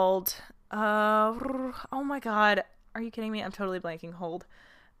called, oh my God, are you kidding me? I'm totally blanking. Hold.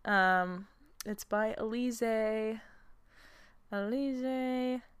 It's by Elise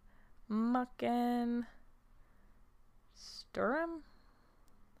Mucken Sturm?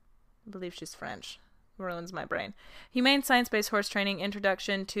 I believe she's French. Ruins my brain. Humane Science-Based Horse Training,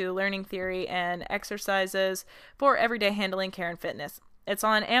 Introduction to Learning Theory and Exercises for Everyday Handling, Care, and Fitness. It's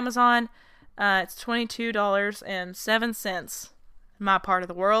on Amazon. It's $22.07 in my part of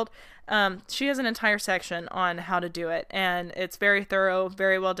the world. She has an entire section on how to do it, and it's very thorough,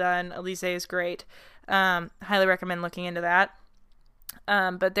 very well done. Elise is great. Highly recommend looking into that.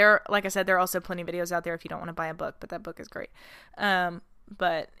 But like I said, there are also plenty of videos out there if you don't want to buy a book, but that book is great.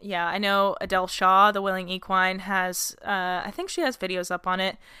 But yeah, I know Adele Shaw, the Willing Equine, has, I think she has videos up on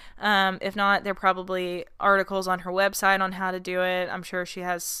it. If not, there are probably articles on her website on how to do it. I'm sure she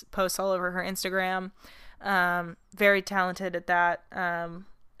has posts all over her Instagram. Very talented at that.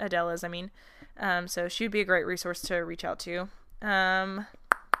 Adele is, I mean. So she'd be a great resource to reach out to.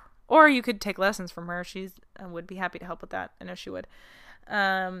 Or you could take lessons from her. I would be happy to help with that. I know she would.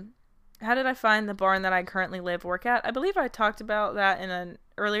 How did I find the barn that I currently work at? I believe I talked about that in an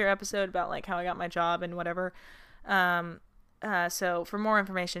earlier episode about like how I got my job and whatever. So for more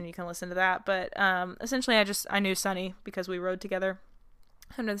information, you can listen to that. But essentially, I knew Sunny because we rode together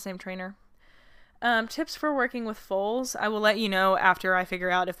under the same trainer. Tips for working with foals. I will let you know after I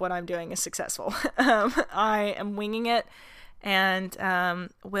figure out if what I'm doing is successful. I am winging it and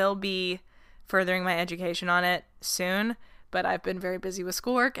will be furthering my education on it soon. But I've been very busy with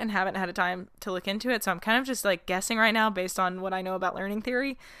schoolwork and haven't had a time to look into it. So I'm kind of just like guessing right now based on what I know about learning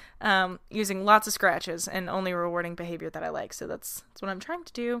theory, using lots of scratches and only rewarding behavior that I like. So that's what I'm trying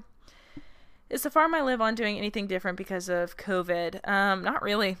to do. Is the farm I live on doing anything different because of COVID? Not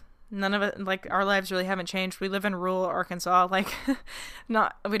really. None of it, like our lives really haven't changed. We live in rural Arkansas. Like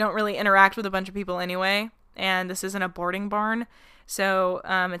we don't really interact with a bunch of people anyway. And this isn't a boarding barn. So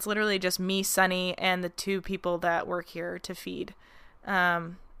it's literally just me, Sunny, and the 2 people that work here to feed,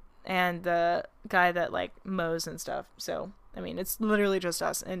 and the guy that like mows and stuff. So I mean, it's literally just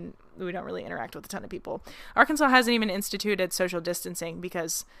us, and we don't really interact with a ton of people. Arkansas hasn't even instituted social distancing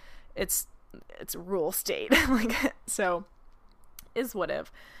because it's a rural state. Like, so is what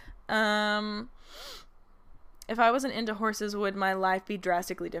if. If I wasn't into horses, would my life be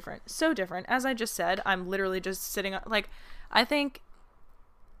drastically different? So different. As I just said, I'm literally just sitting on, like, I think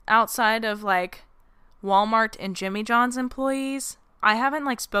outside of, like, Walmart and Jimmy John's employees, I haven't,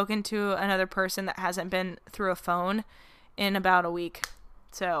 like, spoken to another person that hasn't been through a phone in about a week.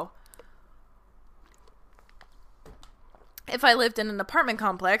 So if I lived in an apartment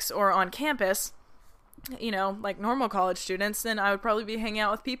complex or on campus, you know, like normal college students, then I would probably be hanging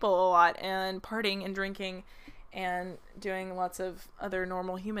out with people a lot and partying and drinking and doing lots of other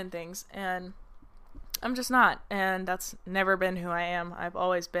normal human things. And I'm just not. And that's never been who I am. I've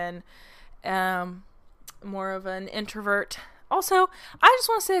always been more of an introvert. Also, I just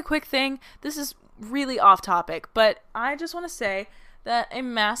want to say a quick thing. This is really off topic, but I just want to say that a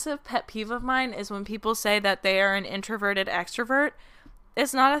massive pet peeve of mine is when people say that they are an introverted extrovert.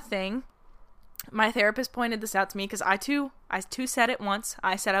 It's not a thing. My therapist pointed this out to me because I too said it once.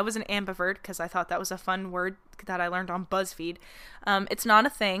 I said I was an ambivert because I thought that was a fun word that I learned on BuzzFeed. It's not a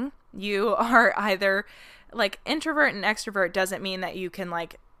thing. You are either, like, introvert and extrovert doesn't mean that you can,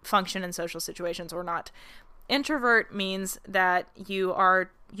 like, function in social situations or not. Introvert means that you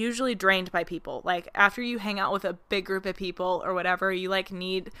are usually drained by people. Like, after you hang out with a big group of people or whatever, you, like,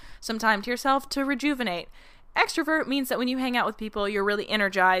 need some time to yourself to rejuvenate. Extrovert means that when you hang out with people, you're really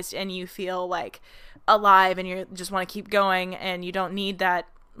energized and you feel like alive and you just want to keep going and you don't need that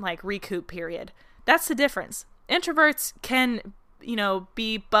like recoup period. That's the difference. Introverts can, you know,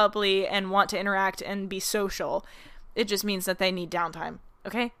 be bubbly and want to interact and be social. It just means that they need downtime.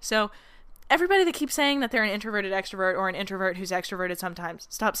 Okay? So everybody that keeps saying that they're an introverted extrovert or an introvert who's extroverted sometimes,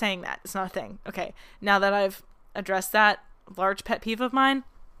 stop saying that. It's not a thing. Okay. Now that I've addressed that large pet peeve of mine,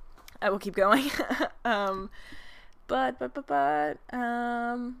 I will keep going. Oh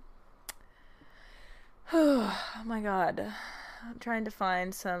my god. I'm trying to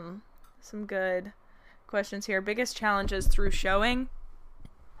find some good questions here. Biggest challenges through showing.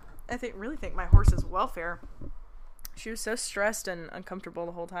 I really think my horse's welfare. She was so stressed and uncomfortable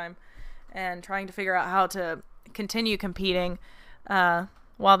the whole time, and trying to figure out how to continue competing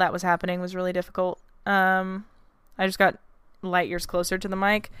while that was happening was really difficult. I just got light years closer to the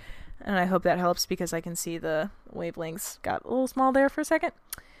mic, and I hope that helps because I can see the wavelengths got a little small there for a second.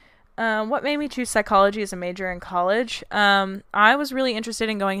 What made me choose psychology as a major in college? I was really interested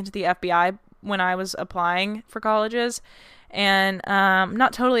in going into the FBI when I was applying for colleges, and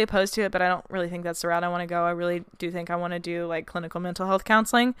not totally opposed to it, but I don't really think that's the route I want to go. I really do think I want to do like clinical mental health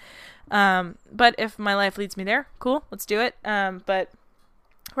counseling. But if my life leads me there, cool, let's do it. But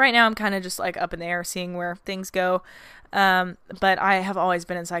right now I'm kind of just like up in the air, seeing where things go. But I have always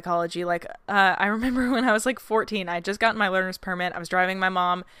been in psychology. Like, I remember when I was like 14, I had just gotten my learner's permit. I was driving my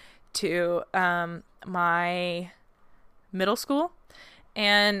mom to, my middle school,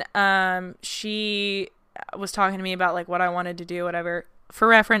 and, she was talking to me about like what I wanted to do, whatever. For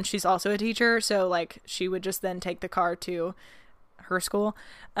reference, she's also a teacher. So like she would just then take the car to her school.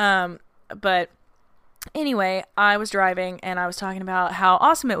 But Anyway, I was driving and I was talking about how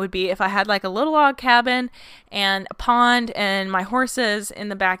awesome it would be if I had like a little log cabin and a pond and my horses in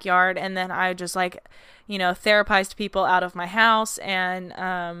the backyard, and then I just like, therapized people out of my house and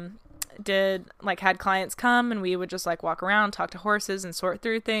had clients come and we would just like walk around, talk to horses and sort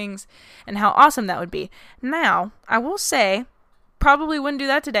through things, and how awesome that would be. Now, I will say, probably wouldn't do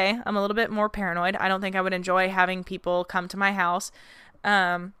that today. I'm a little bit more paranoid. I don't think I would enjoy having people come to my house.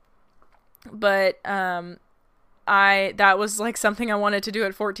 But that was like something I wanted to do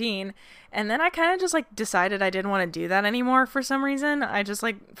at 14, and then I kind of just like decided I didn't want to do that anymore for some reason. I just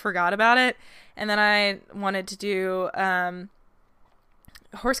like forgot about it, and then I wanted to do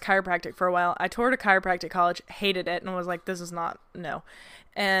horse chiropractic for a while. I toured a chiropractic college, hated it, and was like, this is not, no.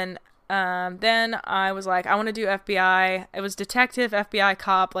 And then I was like, I want to do FBI. It was detective, FBI,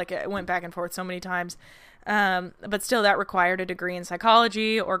 cop, like it went back and forth so many times. But still that required a degree in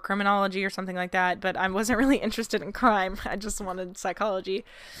psychology or criminology or something like that. But I wasn't really interested in crime. I just wanted psychology.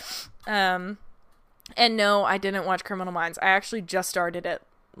 And no, I didn't watch Criminal Minds. I actually just started it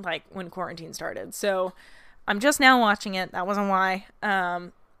like when quarantine started. So I'm just now watching it. That wasn't why.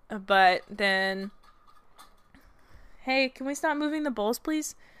 But then, hey, can we stop moving the bowls,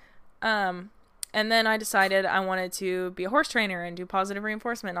 please? And then I decided I wanted to be a horse trainer and do positive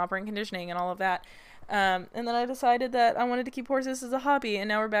reinforcement, operant conditioning, and all of that. And then I decided that I wanted to keep horses as a hobby, and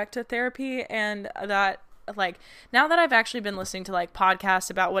now we're back to therapy. And that, like, now that I've actually been listening to like podcasts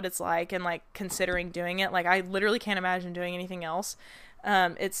about what it's like and like considering doing it, like I literally can't imagine doing anything else.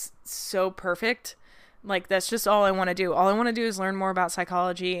 It's so perfect. Like, that's just all I want to do. All I want to do is learn more about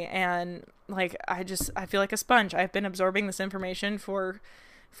psychology, and like I feel like a sponge. I've been absorbing this information for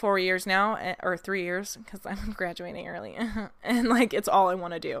 4 years now, or 3 years, because I'm graduating early. And like, it's all I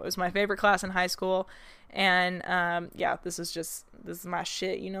want to do. It was my favorite class in high school, and yeah, this is my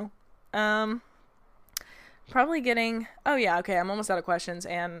shit, probably getting, oh yeah, okay, I'm almost out of questions,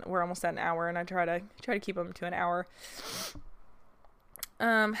 and we're almost at an hour, and I try to keep them to an hour.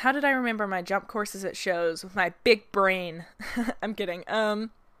 How did I remember my jump courses at shows with my big brain? I'm kidding.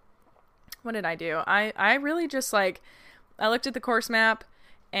 What did I do? I really just like, I looked at the course map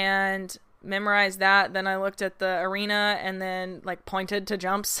and memorized that. Then I looked at the arena and then like pointed to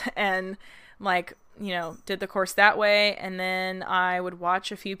jumps and like, did the course that way. And then I would watch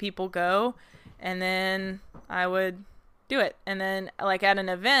a few people go, and then I would do it. And then like at an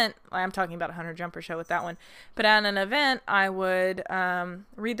event, I'm talking about a 100 jumper show with that one, but at an event I would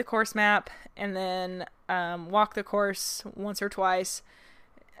read the course map and then walk the course once or twice.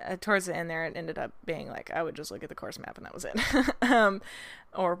 Towards the end there, it ended up being like I would just look at the course map and that was it.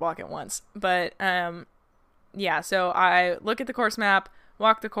 Or walk it once. But yeah, so I look at the course map,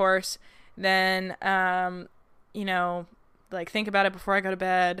 walk the course, then like think about it before I go to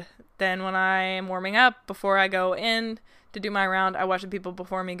bed. Then when I am warming up before I go in to do my round, I watch the people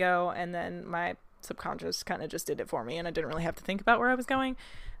before me go, and then my subconscious kind of just did it for me, and I didn't really have to think about where I was going.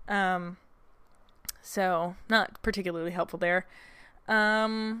 So not particularly helpful there.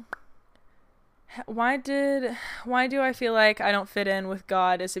 Why do I feel like I don't fit in with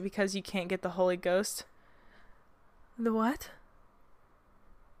God? Is it because you can't get the Holy Ghost? The what?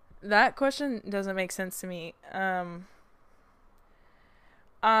 That question doesn't make sense to me.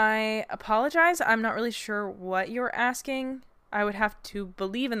 I apologize. I'm not really sure what you're asking. I would have to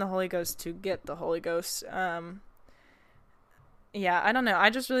believe in the Holy Ghost to get the Holy Ghost. Yeah, I don't know.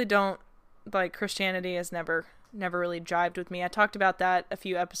 I just really don't, like, Christianity has never really jived with me. I talked about that a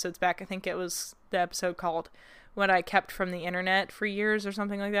few episodes back. I think it was the episode called What I Kept from the Internet for Years or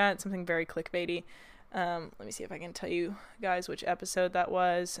something like that. Something very clickbaity. Let me see if I can tell you guys which episode that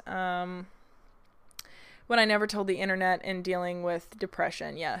was. What I Never Told the Internet in Dealing with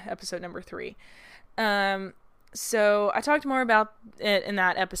Depression. Yeah, episode number 3. So I talked more about it in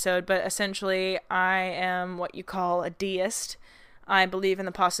that episode, but essentially I am what you call a deist. I believe in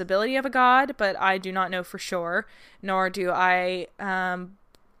the possibility of a God, but I do not know for sure, nor do I,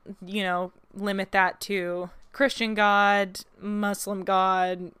 limit that to Christian God, Muslim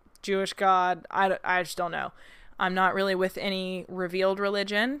God, Jewish God. I just don't know. I'm not really with any revealed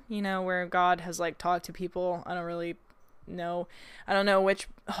religion, where God has like talked to people. I don't really know. I don't know which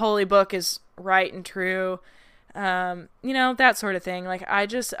holy book is right and true. That sort of thing. Like I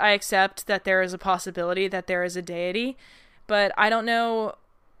accept that there is a possibility that there is a deity, but I don't know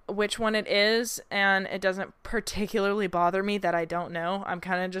which one it is, and it doesn't particularly bother me that I don't know. I'm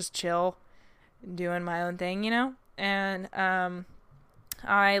kind of just chill doing my own thing, and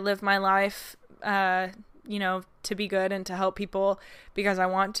I live my life, to be good and to help people because I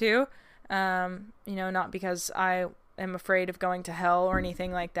want to, not because I am afraid of going to hell or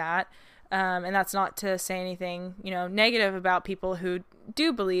anything like that. And that's not to say anything, negative about people who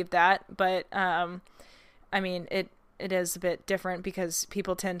do believe that. But, I mean, it is a bit different because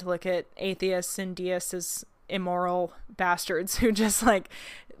people tend to look at atheists and deists as immoral bastards who just like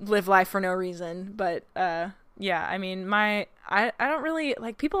live life for no reason. But, yeah, I mean, I don't really,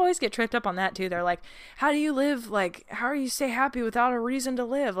 like, people always get tripped up on that too. They're like, how do you live? Like, how are you stay happy without a reason to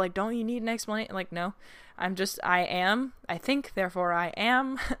live? Like, don't you need an explanation? Like, no, I am, I think, therefore I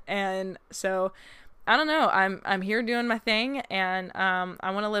am. And so I don't know, I'm here doing my thing, and,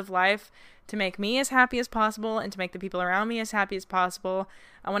 I want to live life to make me as happy as possible and to make the people around me as happy as possible.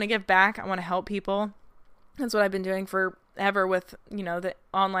 I want to give back. I want to help people. That's what I've been doing forever with, the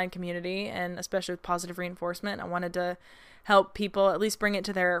online community, and especially with positive reinforcement. I wanted to help people at least bring it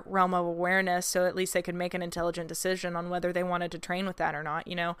to their realm of awareness, so at least they could make an intelligent decision on whether they wanted to train with that or not,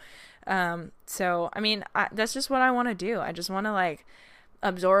 So, I mean, that's just what I want to do. I just want to like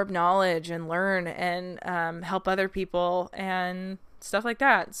absorb knowledge and learn and help other people and stuff like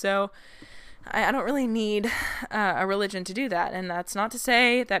that. So I don't really need a religion to do that. And that's not to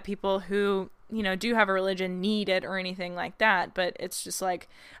say that people who do have a religion need it or anything like that, but it's just like,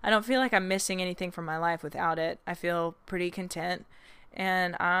 I don't feel like I'm missing anything from my life without it. I feel pretty content,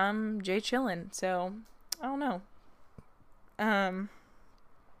 and I'm chillin', so I don't know.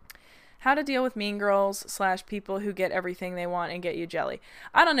 How to deal with mean girls / people who get everything they want and get you jelly.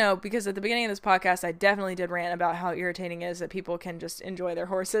 I don't know, because at the beginning of this podcast, I definitely did rant about how irritating it is that people can just enjoy their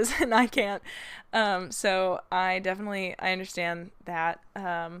horses and I can't. So I understand that.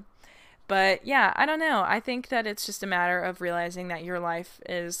 But yeah, I don't know. I think that it's just a matter of realizing that your life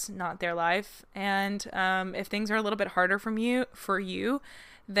is not their life. And if things are a little bit harder for you,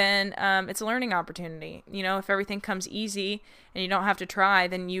 then it's a learning opportunity. If everything comes easy and you don't have to try,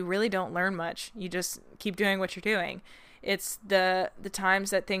 then you really don't learn much. You just keep doing what you're doing. It's the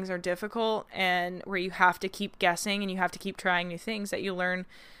times that things are difficult and where you have to keep guessing and you have to keep trying new things that you learn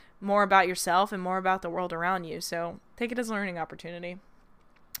more about yourself and more about the world around you. So take it as a learning opportunity.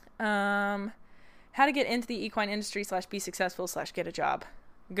 How to get into the equine industry / be successful / get a job.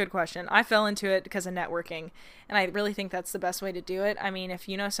 Good question. I fell into it because of networking, and I really think that's the best way to do it. I mean, if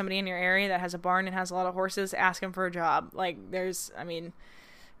you know somebody in your area that has a barn and has a lot of horses, ask them for a job. Like, it's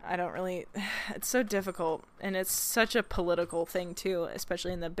so difficult, and it's such a political thing too,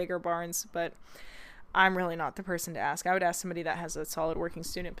 especially in the bigger barns, but I'm really not the person to ask. I would ask somebody that has a solid working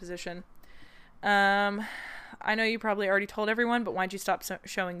student position. I know you probably already told everyone, but why'd you stop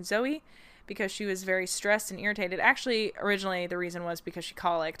showing Zoe? Because she was very stressed and irritated. Actually, originally the reason was because she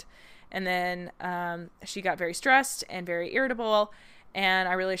colicked, and then she got very stressed and very irritable, and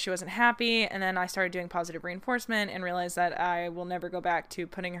I realized she wasn't happy, and then I started doing positive reinforcement and realized that I will never go back to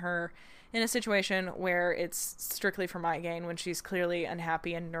putting her in a situation where it's strictly for my gain when she's clearly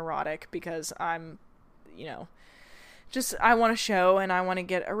unhappy and neurotic, because I'm, I want to show and I want to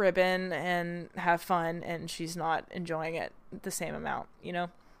get a ribbon and have fun, and she's not enjoying it the same amount,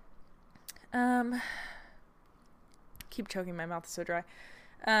 keep choking, my mouth is so dry.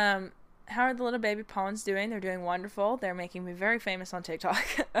 How are the little baby pawns doing? They're doing wonderful. They're making me very famous on TikTok.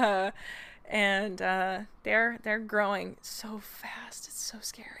 And they're growing so fast. It's so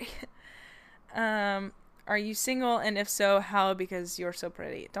scary. Are you single? And if so, how? Because you're so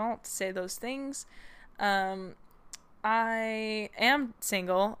pretty. Don't say those things. I am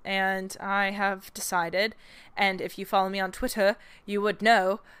single, and I have decided, and if you follow me on Twitter, you would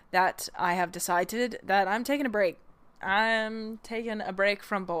know that I have decided that I'm taking a break. I'm taking a break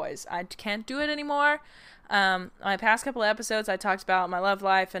from boys. I can't do it anymore. My past couple of episodes, I talked about my love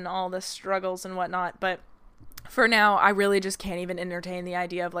life and all the struggles and whatnot, but for now, I really just can't even entertain the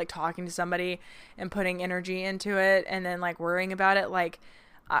idea of, like, talking to somebody and putting energy into it and then, like, worrying about it. Like,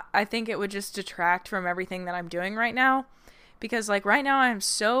 I think it would just detract from everything that I'm doing right now, because like right now I'm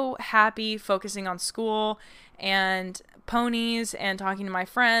so happy focusing on school and ponies and talking to my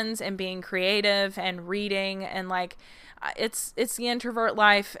friends and being creative and reading, and like it's the introvert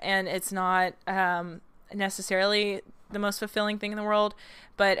life, and it's not necessarily the most fulfilling thing in the world,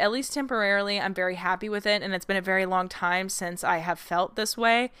 but at least temporarily I'm very happy with it. And it's been a very long time since I have felt this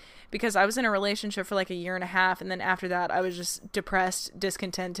way, because I was in a relationship for like a year and a half, and then after that I was just depressed,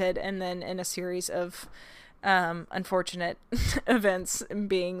 discontented, and then in a series of unfortunate events,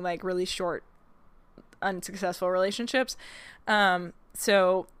 being like really short, unsuccessful relationships.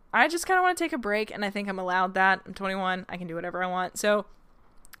 So I just kind of want to take a break, and I think I'm allowed that. I'm 21, I can do whatever I want, so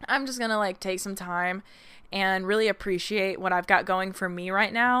I'm just gonna like take some time and really appreciate what I've got going for me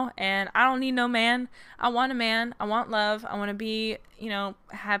right now. And I don't need no man. I want a man. I want love. I want to be,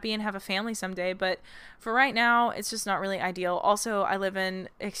 happy and have a family someday. But for right now, it's just not really ideal. Also, I live in,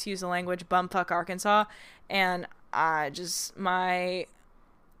 excuse the language, bumfuck Arkansas. And my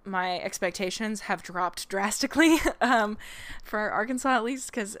expectations have dropped drastically, for Arkansas at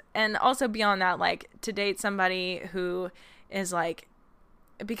least. And also beyond that, like, to date somebody who is like,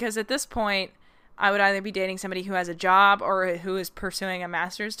 because at this point, I would either be dating somebody who has a job or who is pursuing a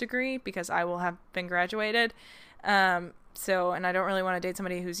master's degree, because I will have been graduated. And I don't really want to date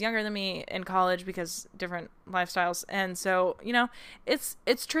somebody who's younger than me in college, because different lifestyles. And so,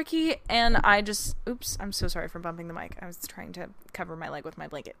 it's tricky. And oops, I'm so sorry for bumping the mic. I was trying to cover my leg with my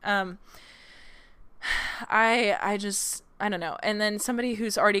blanket. I don't know. And then somebody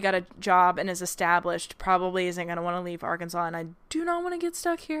who's already got a job and is established probably isn't going to want to leave Arkansas. And I do not want to get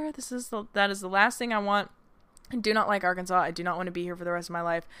stuck here. That is the last thing I want. I do not like Arkansas. I do not want to be here for the rest of my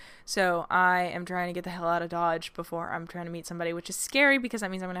life. So I am trying to get the hell out of Dodge before I'm trying to meet somebody, which is scary because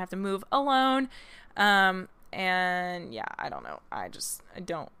that means I'm going to have to move alone. And yeah, I don't know. I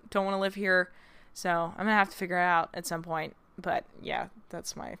don't want to live here. So I'm going to have to figure it out at some point. But yeah,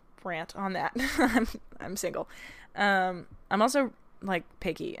 that's my rant on that. I'm single. I'm also like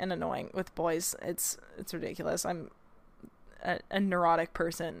picky and annoying with boys. It's ridiculous. I'm a neurotic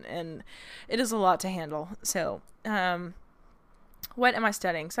person, and it is a lot to handle. So, what am I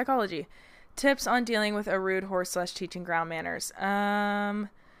studying? Psychology. Tips on dealing with a rude horse / teaching ground manners.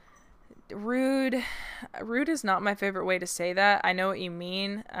 Rude is not my favorite way to say that. I know what you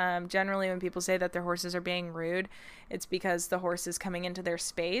mean. Generally when people say that their horses are being rude, it's because the horse is coming into their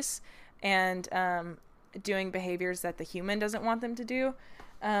space and, doing behaviors that the human doesn't want them to do.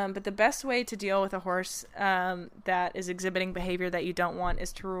 But the best way to deal with a horse that is exhibiting behavior that you don't want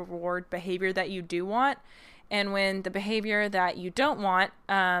is to reward behavior that you do want. And when the behavior that you don't want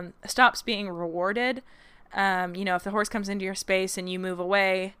stops being rewarded, if the horse comes into your space and you move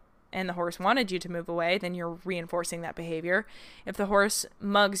away and the horse wanted you to move away, then you're reinforcing that behavior. If the horse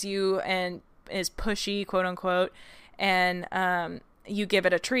mugs you and is pushy, quote unquote, and you give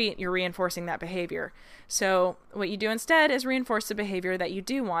it a treat, you're reinforcing that behavior. So what you do instead is reinforce the behavior that you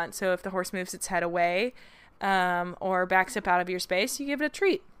do want. So if the horse moves its head away or backs up out of your space, you give it a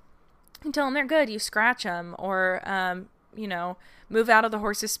treat. You tell them they're good. You scratch them or, move out of the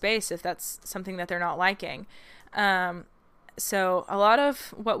horse's space if that's something that they're not liking. So a lot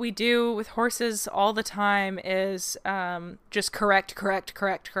of what we do with horses all the time is just correct.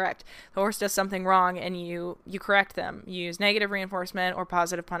 The horse does something wrong and you correct them. You use negative reinforcement or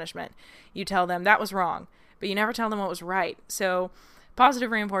positive punishment. You tell them that was wrong, but you never tell them what was right. So positive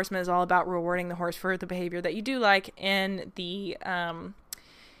reinforcement is all about rewarding the horse for the behavior that you do like in the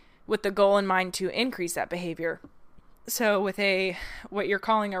with the goal in mind to increase that behavior. So with what you're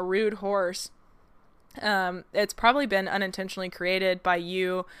calling a rude horse, it's probably been unintentionally created by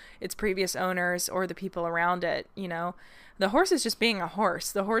you, its previous owners, or the people around it. The horse is just being a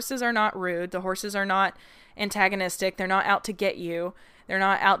horse. The horses are not rude. The horses are not antagonistic. They're not out to get you. They're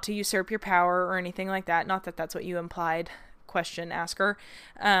not out to usurp your power or anything like that. Not that that's what you implied, question asker.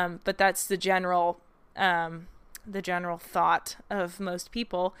 But that's the general thought of most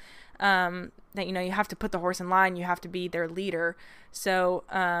people, that, you have to put the horse in line. You have to be their leader. So,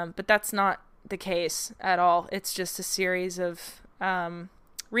 but that's not the case at all. It's just a series of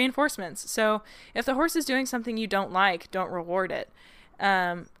reinforcements. So if the horse is doing something you don't like, don't reward it.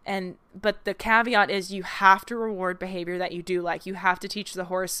 But the caveat is you have to reward behavior that you do like. You have to teach the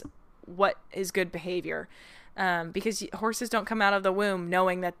horse what is good behavior. Because horses don't come out of the womb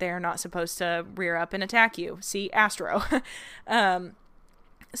knowing that they're not supposed to rear up and attack you. See Astro.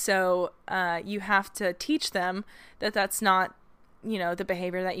 So you have to teach them that that's not, the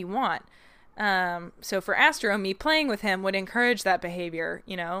behavior that you want. So for Astro, me playing with him would encourage that behavior,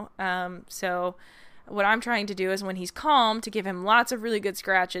 so what I'm trying to do is when he's calm to give him lots of really good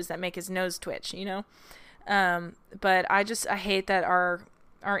scratches that make his nose twitch, but I hate that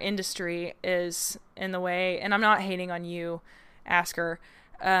our industry is in the way, and I'm not hating on you, Asker,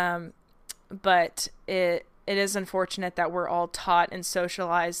 but it is unfortunate that we're all taught and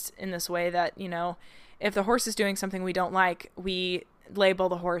socialized in this way that, if the horse is doing something we don't like, we label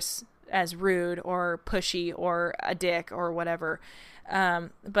the horse as rude or pushy or a dick or whatever.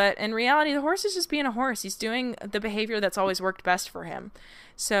 But in reality, the horse is just being a horse. He's doing the behavior that's always worked best for him.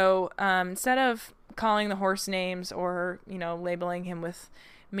 So instead of calling the horse names or, labeling him with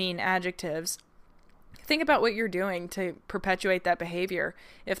mean adjectives, think about what you're doing to perpetuate that behavior.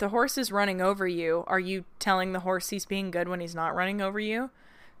 If the horse is running over you, are you telling the horse he's being good when he's not running over you?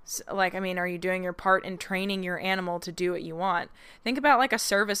 Like, I mean, are you doing your part in training your animal to do what you want? Think about like a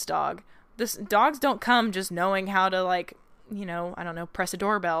service dog. Dogs don't come just knowing how to, like, you know, I don't know, press a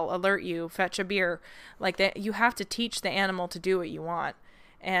doorbell, alert you, fetch a beer. Like that, you have to teach the animal to do what you want.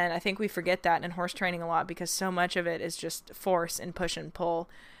 And I think we forget that in horse training a lot because so much of it is just force and push and pull.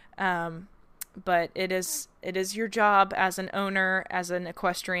 But it is your job as an owner, as an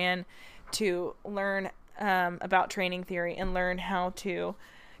equestrian, to learn about training theory and learn how to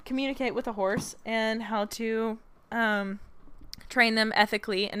communicate with a horse and how to train them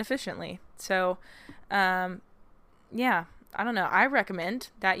ethically and efficiently. So, yeah, I don't know. I recommend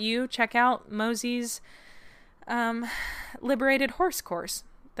that you check out Mosey's Liberated Horse course.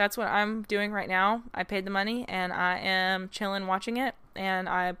 That's what I'm doing right now. I paid the money and I am chilling watching it, and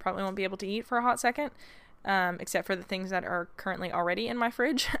I probably won't be able to eat for a hot second, except for the things that are currently already in my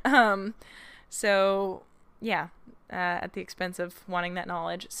fridge. So yeah, at the expense of wanting that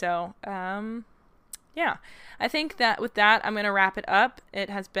knowledge. So, yeah, I think that with that, I'm going to wrap it up. It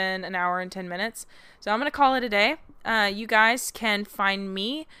has been an hour and 10 minutes. So I'm going to call it a day. You guys can find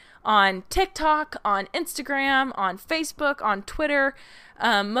me on TikTok, on Instagram, on Facebook, on Twitter.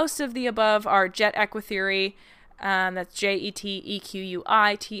 Most of the above are Jet Equitheory. That's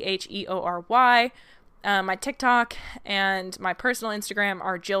JETEQUITHEORY. My TikTok and my personal Instagram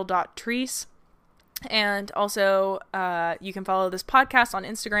are jill.treese. And also, you can follow this podcast on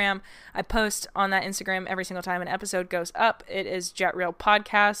Instagram. I post on that Instagram every single time an episode goes up. It is Jet Real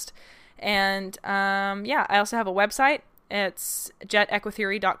Podcast. And yeah, I also have a website. It's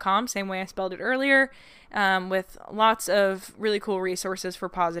jetequitheory.com, same way I spelled it earlier, with lots of really cool resources for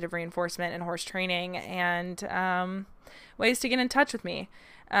positive reinforcement and horse training, and ways to get in touch with me.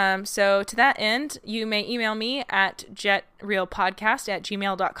 So to that end, you may email me at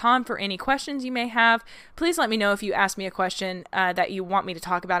jetrealpodcast@gmail.com for any questions you may have. Please let me know if you ask me a question that you want me to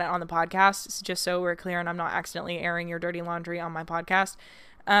talk about it on the podcast, just so we're clear and I'm not accidentally airing your dirty laundry on my podcast.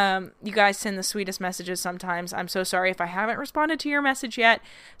 You guys send the sweetest messages sometimes. I'm so sorry if I haven't responded to your message yet.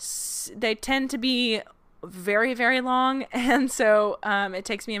 They tend to be very, very long, and so it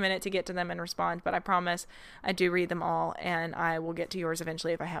takes me a minute to get to them and respond, but I promise I do read them all, and I will get to yours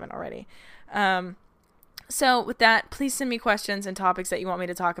eventually if I haven't already. So with that, please send me questions and topics that you want me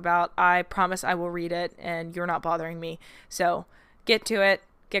to talk about. I promise I will read it, and you're not bothering me. So get to it.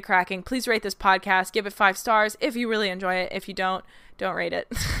 Get cracking. Please rate this podcast. Give it 5 stars if you really enjoy it. If you don't rate it,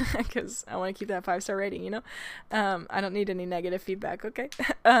 because I want to keep that 5-star rating, you know? I don't need any negative feedback, okay?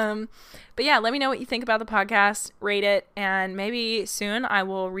 But yeah, let me know what you think about the podcast. Rate it, and maybe soon I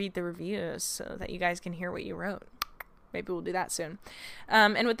will read the reviews so that you guys can hear what you wrote. Maybe we'll do that soon.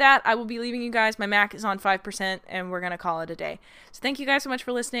 And with that, I will be leaving you guys. My Mac is on 5%, and we're going to call it a day. So thank you guys so much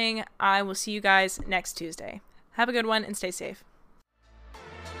for listening. I will see you guys next Tuesday. Have a good one, and stay safe.